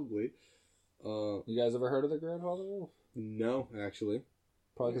 Probably. You guys ever heard of the grandfather wolf? No, actually.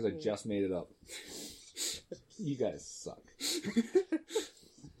 Probably because I just made it up. You guys suck.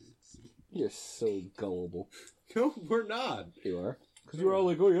 You're so gullible. No, we're not. You are. Because you were all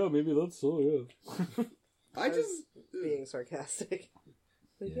like, oh yeah, maybe that's so, yeah. I just being sarcastic.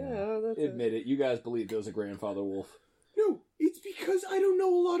 Like, that's Admit it. You guys believe there was a grandfather wolf. No, it's because I don't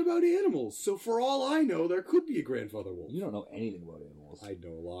know a lot about animals. So for all I know, there could be a grandfather wolf. You don't know anything about animals. I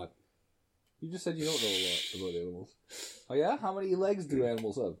know a lot. You just said you don't know a lot about animals. Oh yeah? How many legs do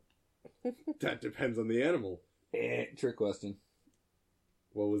animals have? That depends on the animal. Trick question.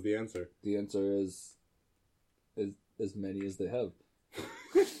 What was the answer? The answer is as many as they have.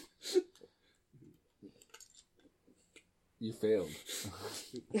 You failed.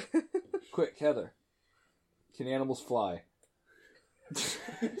 Quick, Heather. Can animals fly?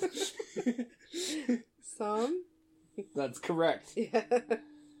 Some? That's correct. Yeah.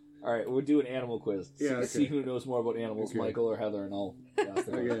 Alright, we'll do an animal quiz. Yeah, See who knows more about animals, Michael or Heather, and I'll ask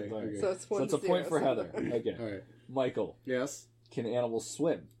the question. Okay. So it's one So it's a point for Heather. Okay. Alright. Michael, Yes? can animals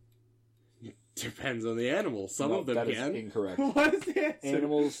swim? Depends on the animal. Some No, of them that is can. incorrect. What is the answer?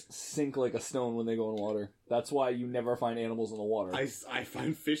 Animals sink like a stone when they go in water. That's why you never find animals in the water. I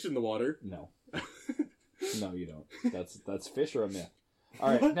find fish in the water. No. No, you don't. That's fish or a myth.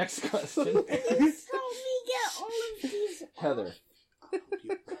 Alright, next question. Please help me get all of these. Heather.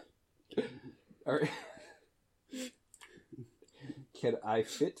 Alright. Can I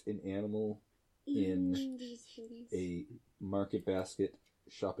fit an animal in a market basket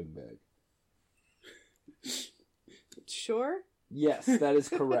shopping bag? Sure? Yes, that is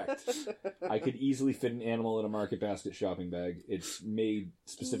correct. I could easily fit an animal in a market basket shopping bag. It's made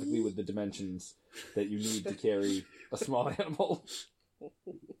specifically with the dimensions that you need to carry a small animal.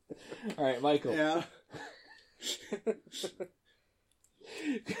 Alright, Michael. Yeah.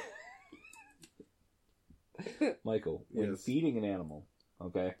 Michael, when Yes. feeding an animal,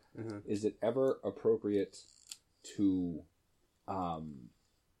 okay, Uh-huh. is it ever appropriate to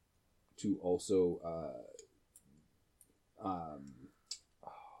also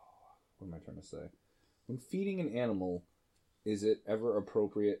what am I trying to say? When feeding an animal, is it ever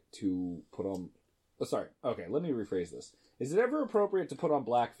appropriate to put on... Oh, sorry. Okay, let me rephrase this. Is it ever appropriate to put on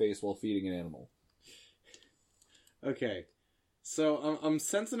blackface while feeding an animal? Okay. So I'm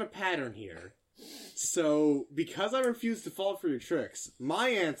sensing a pattern here. So because I refuse to fall for your tricks, my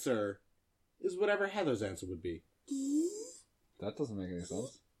answer is whatever Heather's answer would be. That doesn't make any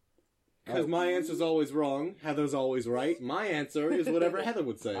sense. Because my answer's always wrong, Heather's always right. My answer is whatever Heather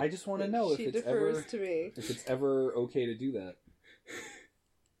would say. I just want to know She if it's defers ever to me. if it's ever okay to do that.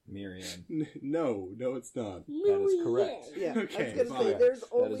 Marianne. No, it's not. That is correct. Yeah, Okay, I was gonna say fine. there's That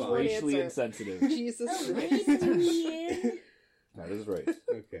only is one racially answer. insensitive. Jesus Christ. That is right.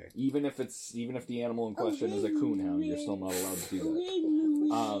 Okay. Even if the animal in question is a coonhound, you're still not allowed to do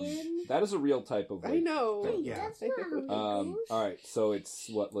that. That is a real type of. Like, I know. thing. Yeah. That's not how it goes. All right. So it's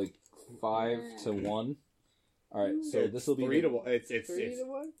what, like 5-1. All right. So It's this will be 3 to 1. It's 3 to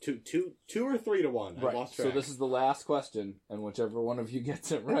 1? two or 3 to 1. I right. lost So track. this is the last question, and whichever one of you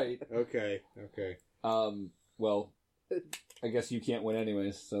gets it right, Okay. well, I guess you can't win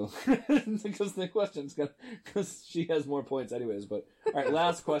anyways. So because the question's because she has more points anyways. But all right,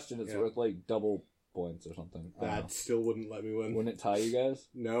 last question. It's Yeah. worth like double points or something. I don't know. That still wouldn't let me win. Wouldn't it tie you guys?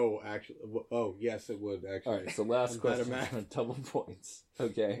 No, actually. Oh, yes, it would, actually. All right, so last I'm bad at question math. for double points.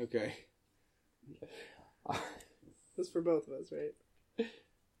 Okay. Okay. That's for both of us, right?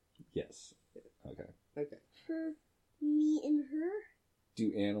 Yes. Okay. Okay. For me and her?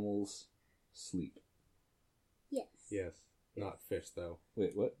 Do animals sleep? Yes. Yes. Not fish, though.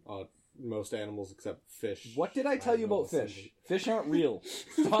 Wait, what? Most animals except fish. What did I tell you about animals fish? Fish aren't real.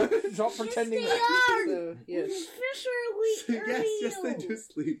 Stop pretending. Yes, they are. So, yes. Fish are Yes, they do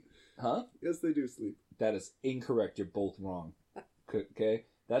sleep. Huh? Yes, they do sleep. That is incorrect. You're both wrong. Okay?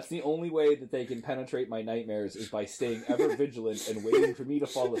 That's the only way that they can penetrate my nightmares is by staying ever vigilant and waiting for me to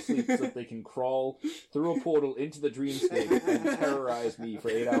fall asleep so that they can crawl through a portal into the dreamscape and terrorize me for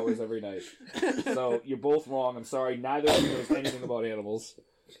 8 hours every night. So you're both wrong. I'm sorry. Neither of you knows anything about animals.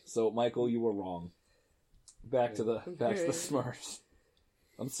 So Michael, you were wrong. Back to the Smurfs.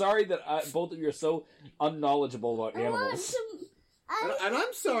 I'm sorry that both of you are so unknowledgeable about animals. And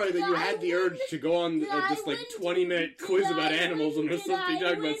I'm sorry that you had the urge to go on this, 20-minute quiz about animals when there's something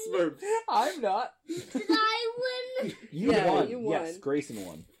talking about Smurfs. I'm not. Did I win? You Yeah, won. you won. Yes, Grayson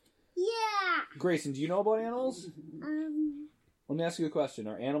won. Yeah. Grayson, do you know about animals? Let me ask you a question.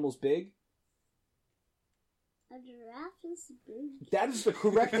 Are animals big? A giraffe is big. That is the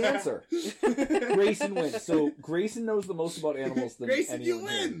correct answer. Grayson wins. So Grayson knows the most about animals than Grayson, anyone you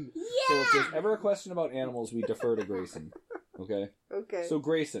here. win! So if there's ever a question about animals, we defer to Grayson. Okay? Okay. So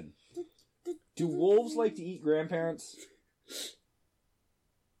Grayson, do wolves like to eat grandparents?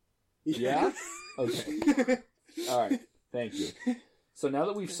 Yeah? Okay. Alright, thank you. So now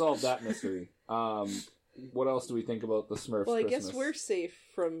that we've solved that mystery, what else do we think about the Smurfs Well, I Christmas? guess we're safe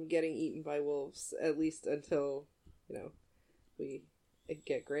from getting eaten by wolves, at least until, we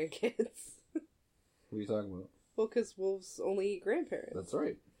get grandkids. What are you talking about? Well, because wolves only eat grandparents. That's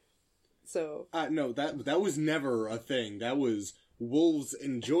right. So... No, that was never a thing. That was wolves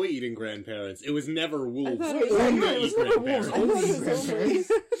enjoy eating grandparents. It was never wolves thought it was- only I thought it was eat never grandparents. wolves only eat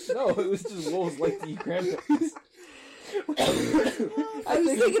grandparents. No, it was just wolves like to eat grandparents. I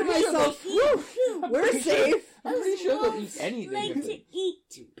was thinking to myself, we're safe. I'm pretty sure they'll eat anything. Like if to they-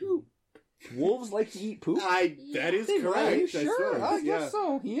 eat poop. Wolves like to eat poop? That is They correct. might. I Sure, suppose, I yeah. guess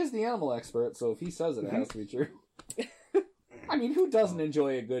so. He is the animal expert, so if he says it, it has to be true. I mean, who doesn't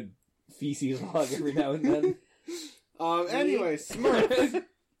enjoy a good feces log every now and then? Anyway, Smurfs.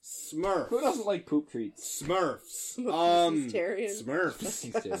 Smurfs. Who doesn't like poop treats? Smurfs. Pescatarian.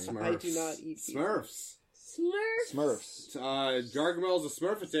 Smurfs. Pescatarian. I do not eat pizza. Smurfs. Smurfs. Smurfs. Gargamel's a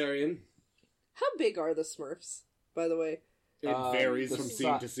Smurfitarian. How big are the Smurfs, by the way? It varies the from si-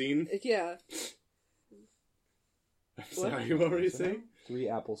 scene to scene. Yeah. Sorry, what were you saying? 3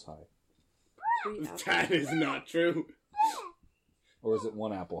 apples high. 3 apples. That is not true. Or is it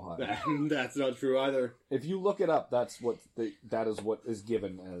 1 apple high? That's not true either. If you look it up, that is what is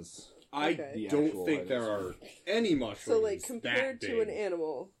given as... I Okay. The don't actual think items. there are any mushrooms So, like, compared that to an big.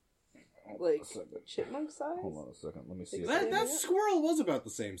 animal, Hold like, on a second. chipmunk size? Hold on a second. Let me see. That squirrel was about the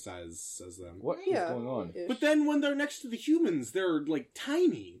same size as them. What is Yeah. going on? Ish. But then when they're next to the humans, they're like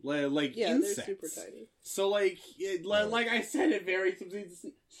tiny, like yeah, insects. they're super tiny. So like, like I said, it varies from scene to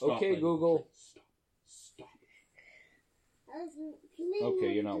scene. Stop, Okay, lady. Google. Stop.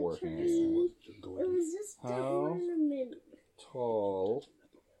 Okay, you're not working It anymore. was just a How ornament. tall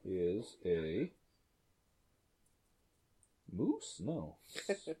is a moose? No.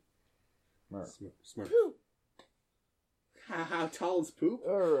 Smurf. Smurf. How tall is poop?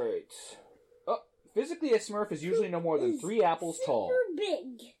 Alright. Oh, physically, a Smurf is usually no more than 3 apples tall. Super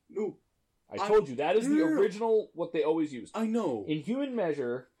big. No, I told you, that is the No. original, what they always use. I know. In human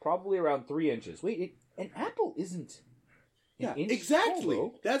measure, probably around 3 inches. Wait, an apple isn't an Yeah, inch exactly.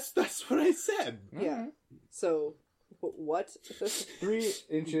 tall, That's what I said. though. Yeah. So, what? 3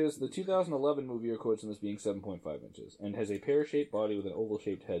 inches. The 2011 movie records them as being 7.5 inches, and has a pear-shaped body with an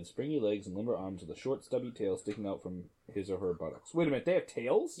oval-shaped head, springy legs, and limber arms with a short, stubby tail sticking out from his or her buttocks. Wait a minute, they have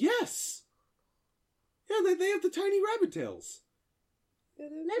tails? Yes. Yeah, they have the tiny rabbit tails.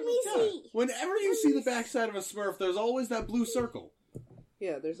 Let me see. Whenever you see the backside of a Smurf, there's always that blue circle.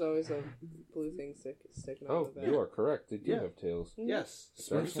 Yeah, there's always a blue thing sticking out Oh, of the back. you are correct. They do Yeah. have tails. Yes, That's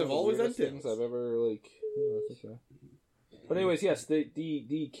Smurfs one of have the always had weirdest things tails. I've ever, that's okay. But anyways, yes,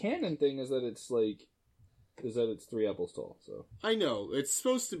 the canon thing is that it's 3 apples tall, so. I know, it's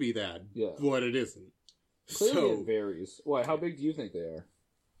supposed to be that, Yeah. but it isn't. Clearly So, it varies. Why, how big do you think they are?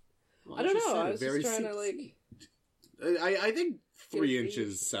 I don't know. said I it was very just trying to, simply. like... I think 3 Get a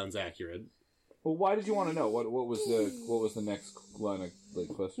inches sounds accurate. Well, why did you want to know? What was the next line of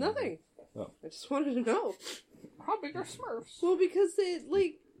question? Nothing. Oh. I just wanted to know. How big are Smurfs? Well, because it,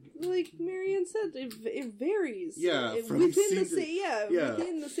 like Marianne said, it varies. Yeah, It- from within scene the to- same, yeah.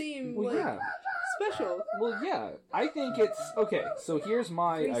 within the same, Well, like, yeah. special. Well, yeah. I think it's okay. So here's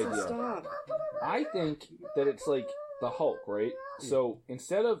my Grayson, idea. stop. I think that it's like the Hulk, right? So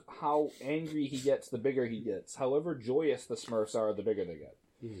instead of how angry he gets, the bigger he gets. However joyous the Smurfs are, the bigger they get.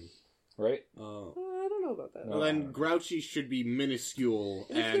 Right? I don't know about that. No. Well, then Grouchy should be minuscule,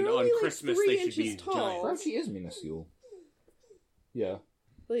 And if and they're on only, like, Christmas 3 they should be inches tall- giant. Grouchy is minuscule. Yeah.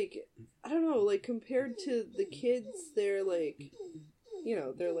 Like, I don't know, like, compared to the kids, they're like,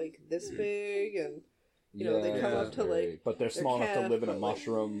 they're like this big, and, they come up to, like, but they're their small enough to calf, live in a but, like,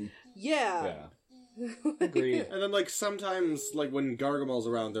 mushroom. yeah. Yeah. Agreed. And then, like, sometimes, like, when Gargamel's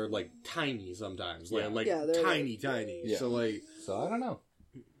around, they're, like, tiny sometimes. Yeah. Like Yeah, they're, tiny. Yeah. So, like, So I don't know.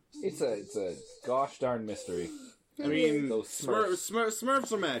 It's a gosh darn mystery. I mean, Those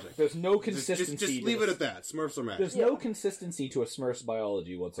Smurfs are magic. There's no Just consistency. to leave it this. at that. Smurfs are magic. There's no consistency to a Smurf's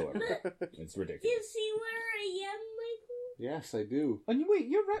biology whatsoever. It's ridiculous. You see where I am, Michael? Yes, I do. And wait,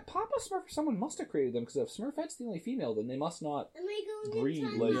 you're right. Papa Smurf or someone must have created them, because if Smurfette's the only female, then they must not breed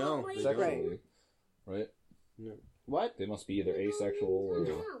like sexually. Right? No. What? They must be either asexual or...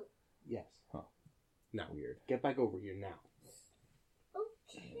 Yes. Huh. No. Weird. Get back over here now.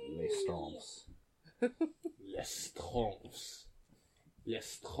 Les Stomps. Les Stomps. Les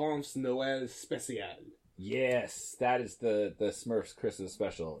Stomps Noël Spécial. Yes, that is the Smurfs Christmas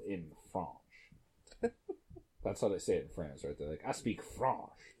special in French. That's how they say it in France, right? They're like, I speak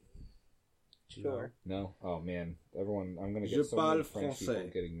French. Sure. No? Oh, man. Everyone, I'm going to get so many French people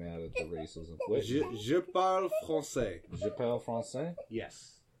getting mad at the racism. Wait. Je parle français. Je parle français?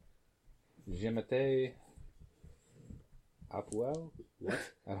 Yes. Je m'étais... Apple? What?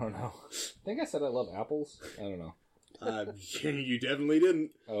 I don't know. I think I said I love apples. I don't know. You definitely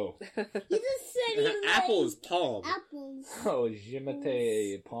didn't. Oh. You just said you Apple is palm. apples. Oh, je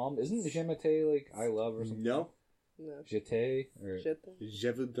m'étais palm. Isn't je m'étais like I love or something? No. J'étais or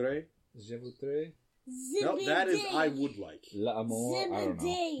Je voudrais. je voudrais. No, that is I would like. L'amour. I don't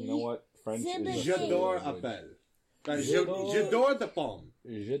know. You know what? French is J'adore appel. J'adore the palm.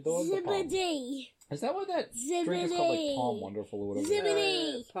 J'adore the palm. Is that why that drink is called like Palm Wonderful or whatever?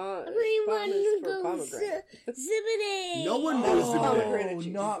 Zibbity. Everyone goes Zibbity. No one knows Oh,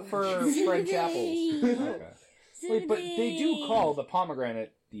 not for French apples. Okay. Wait, but they do call the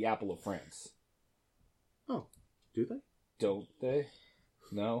pomegranate the apple of France. Oh, do they? Don't they?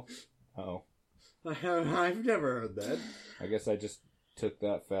 No? Oh. I've never heard that. I guess I just took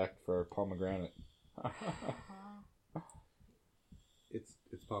that fact for pomegranate. It's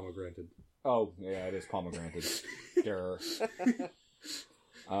pomegranate. Oh, yeah, it is pomegranate. Durr.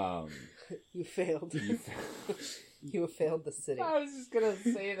 You failed. You failed the city. I was just gonna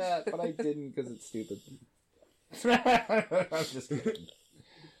say that, but I didn't because it's stupid. I'm just kidding.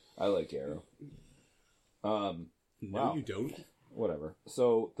 I like Arrow. No, wow. you don't. Whatever.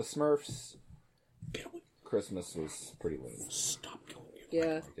 So, the Smurfs Christmas was pretty lame. Stop going.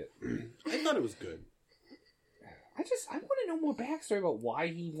 Yeah. I thought it was good. I want to know more backstory about why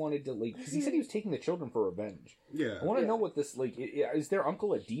he wanted to, like, because he said he was taking the children for revenge. Yeah. I want to know what this, like, is their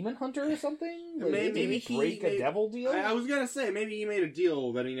uncle a demon hunter or something? Like, maybe did he break a devil deal? I was gonna say, maybe he made a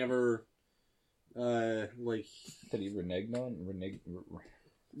deal that he never, like... Did he reneged on?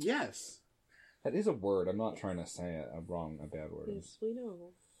 Yes. That is a word. I'm not trying to say a bad word. Yes, we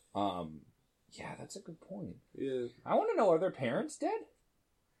know. Yeah, that's a good point. Yeah. I want to know, are their parents dead?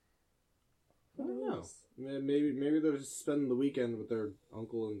 I don't know. Maybe they're just spending the weekend with their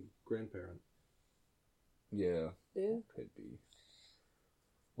uncle and grandparent. Yeah. Yeah. Could be.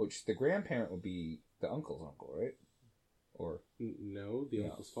 Which, the grandparent would be the uncle's uncle, right? Or... No, the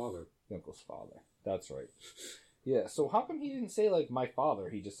uncle's father. The uncle's father. That's right. Yeah, so how come he didn't say, like, my father?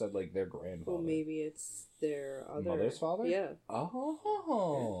 He just said, like, their grandfather. Well, maybe it's their other... Mother's father? Yeah.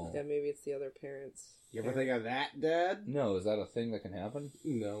 Oh. Yeah, maybe it's the other parents. You ever think of that, Dad? No, is that a thing that can happen?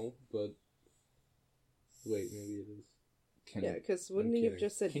 No, but... Wait, maybe it is. Yeah, because wouldn't he have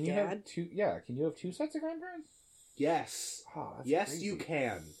just said can dad? You have two, yeah, can you have two sets of grandparents? Yes. Oh, that's yes, crazy. you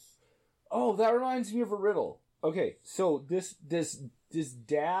can. Oh, that reminds me of a riddle. Okay, so this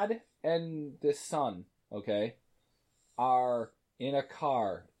dad and this son, okay, are in a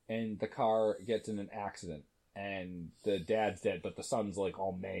car, and the car gets in an accident, and the dad's dead, but the son's, like,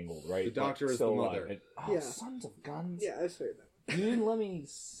 all mangled, right? The doctor but is the still mother. alive. Yeah. Sons of guns. Yeah, I've heard that. You didn't let me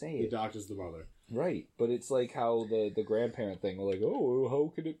say The it. doctor's the mother. Right, but it's like how the grandparent thing, we're like, oh, how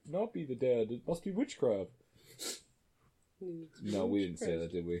could it not be the dad? It must be witchcraft. No, we didn't say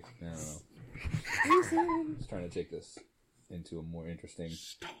that, did we? I don't know. Just trying to take this into a more interesting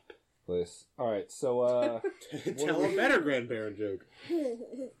place. Alright, so, Tell a better grandparent joke.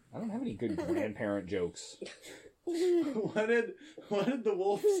 I don't have any good grandparent jokes. What did the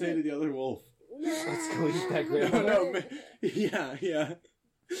wolf say to the other wolf? Let's go eat that grandmother. Yeah.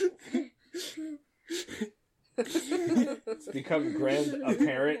 It's become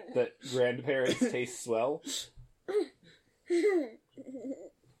apparent that grandparents taste swell.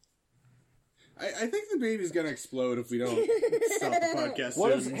 I think the baby's gonna explode if we don't stop the podcast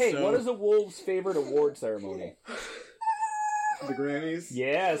What soon, what is a wolf's favorite award ceremony? The Grammys?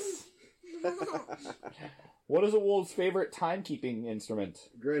 Yes. What is a wolf's favorite timekeeping instrument?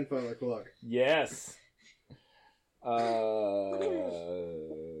 Grandfather clock. Yes. What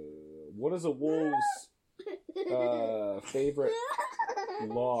is a wolf's favorite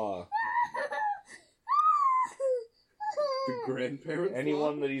law? The grandparents?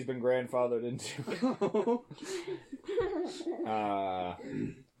 Anyone that he's been grandfathered into.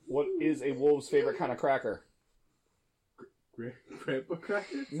 What is a wolf's favorite kind of cracker? Grandpa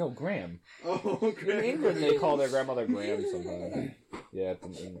crackers? No, Graham. Oh, In Graham. England, they call their grandmother Graham sometimes. Yeah,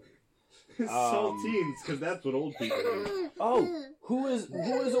 Saltines, because that's what old people do. Oh, who is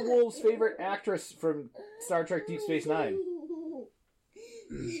a Wolf's favorite actress from Star Trek Deep Space Nine?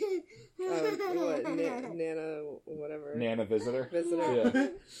 Nana, whatever. Nana Visitor.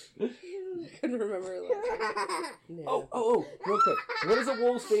 Visitor. Yeah. I couldn't remember. Nana. Oh, real quick. What is a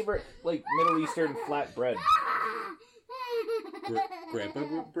Wolf's favorite, like, Middle Eastern flat bread?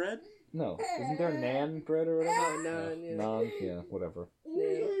 Grandpa bread? No. Isn't there Nan bread or whatever? Oh, Nan, yeah. Nan, yeah, whatever.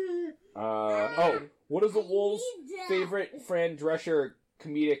 Yeah. What is a Wolf's favorite Fran Drescher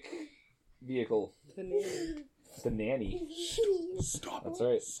comedic vehicle? The Nanny. The Nanny. Stop. That's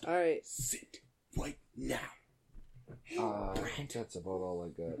right. Alright. Sit right now. I think that's about all I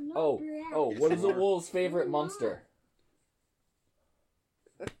got. Oh, what is a Wolf's favorite monster?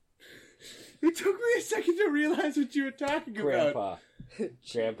 It took me a second to realize what you were talking about.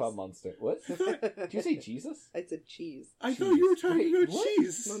 Grandpa Munster. What? Did you say Jesus? I said cheese. I thought you were talking about what?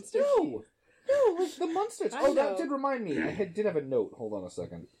 cheese. Monster No, like the Munsters. I Oh, that know. did remind me. I did have a note. Hold on a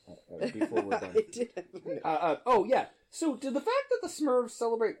second. Before we're done. I did have a note. Oh, yeah. So, did the fact that the Smurfs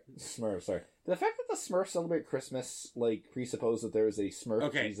celebrate... Did the fact that the Smurfs celebrate Christmas, like, presuppose that there is a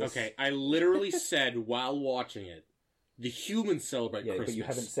Smurf Jesus? Okay. I literally said while watching it, the humans celebrate Yeah, Christmas. but you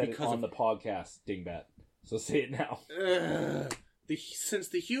haven't said it on the podcast, Dingbat. So say it now. Since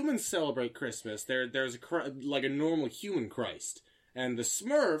the humans celebrate Christmas, there's a normal human Christ. And the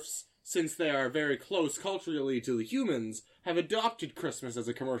Smurfs, since they are very close culturally to the humans, have adopted Christmas as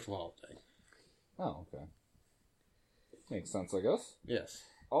a commercial holiday. Oh, okay. Makes sense, I guess. Yes.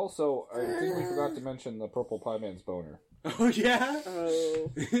 Also, I think we forgot to mention the Purple Pie Man's boner. Oh, yeah?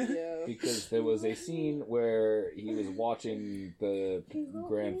 Oh, yeah. Because there was a scene where he was watching the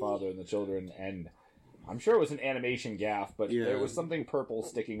grandfather and the children, and I'm sure it was an animation gaffe, but there was something purple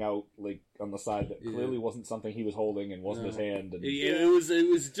sticking out, like, on the side that clearly wasn't something he was holding and wasn't his hand. And... It was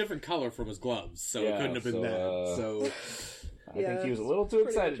a different color from his gloves, so it couldn't have been that. So I think he was a little too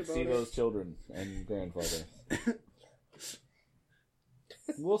excited to see those children and grandfather.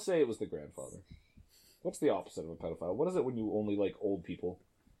 We'll say it was the grandfather. What's the opposite of a pedophile? What is it when you only like old people?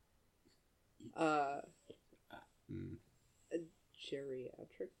 A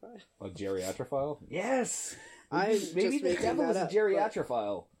geriatric file. A geriatrophile? Yes! Maybe the devil is a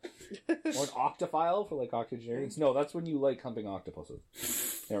geriatrophile. Or an octophile for like octogenarians. No, that's when you like humping octopuses.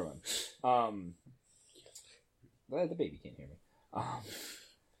 Never mind. The baby can't hear me.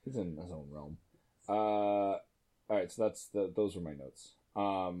 He's in his own realm. Alright, so those were my notes.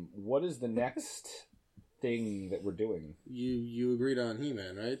 What is the next thing that we're doing? You agreed on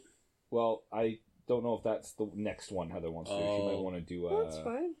He-Man, right? Well, I don't know if that's the next one Heather wants to do. She might want to do That's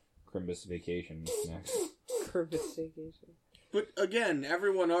fine. Crimbus Vacation next. Crimbus Vacation. But again,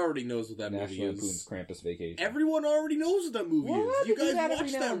 everyone already knows what that National movie Lampoon's is. Krampus Vacation. Everyone already knows what that movie is. You guys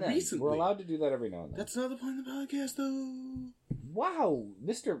watched that recently. We're allowed to do that every now and then. That's not the point of the podcast, though. Wow,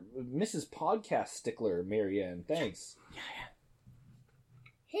 Mrs. Podcast Stickler, Marianne, thanks. Yeah.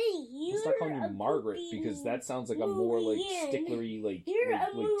 Hey, you. Let's not call you Margaret because that sounds like a more like sticklery like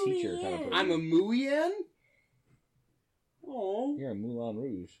teacher kind of person. I'm a Mooian? Oh. You're a Moulin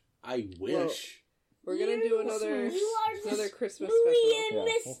Rouge. I wish. We're gonna do another Christmas special. Yeah,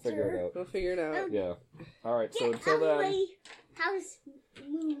 we'll figure it out. We'll figure it out. Yeah. Alright, so until then,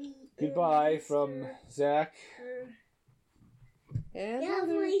 goodbye from Zach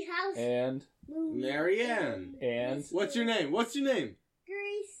And Marianne. And what's your name?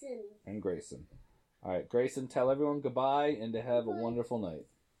 Grayson. And Grayson. Alright, Grayson, tell everyone goodbye and to have a wonderful night.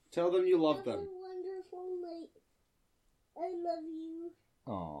 Tell them you love them. Have a wonderful night. I love you.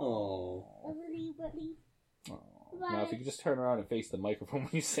 Aww. Everybody. Aww. Now, if you could just turn around and face the microphone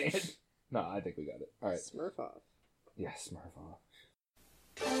when you say it. No, I think we got it. Alright. Smurf off. Yeah, Smurf off.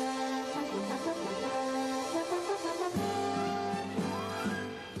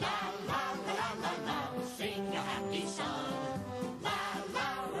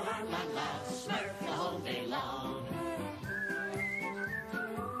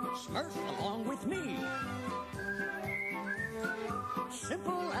 Smurf along with me.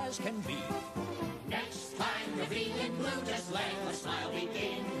 Simple as can be. Next time you're feeling blue, just let a smile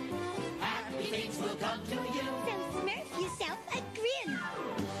begin. Happy things will come to you. So smurf yourself a grin.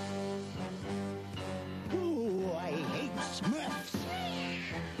 Ooh, I hate Smurfs.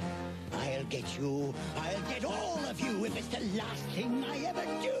 I'll get you. I'll get all of you if it's the last thing I ever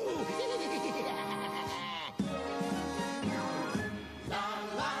do. La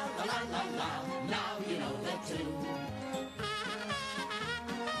la la la la la. Now you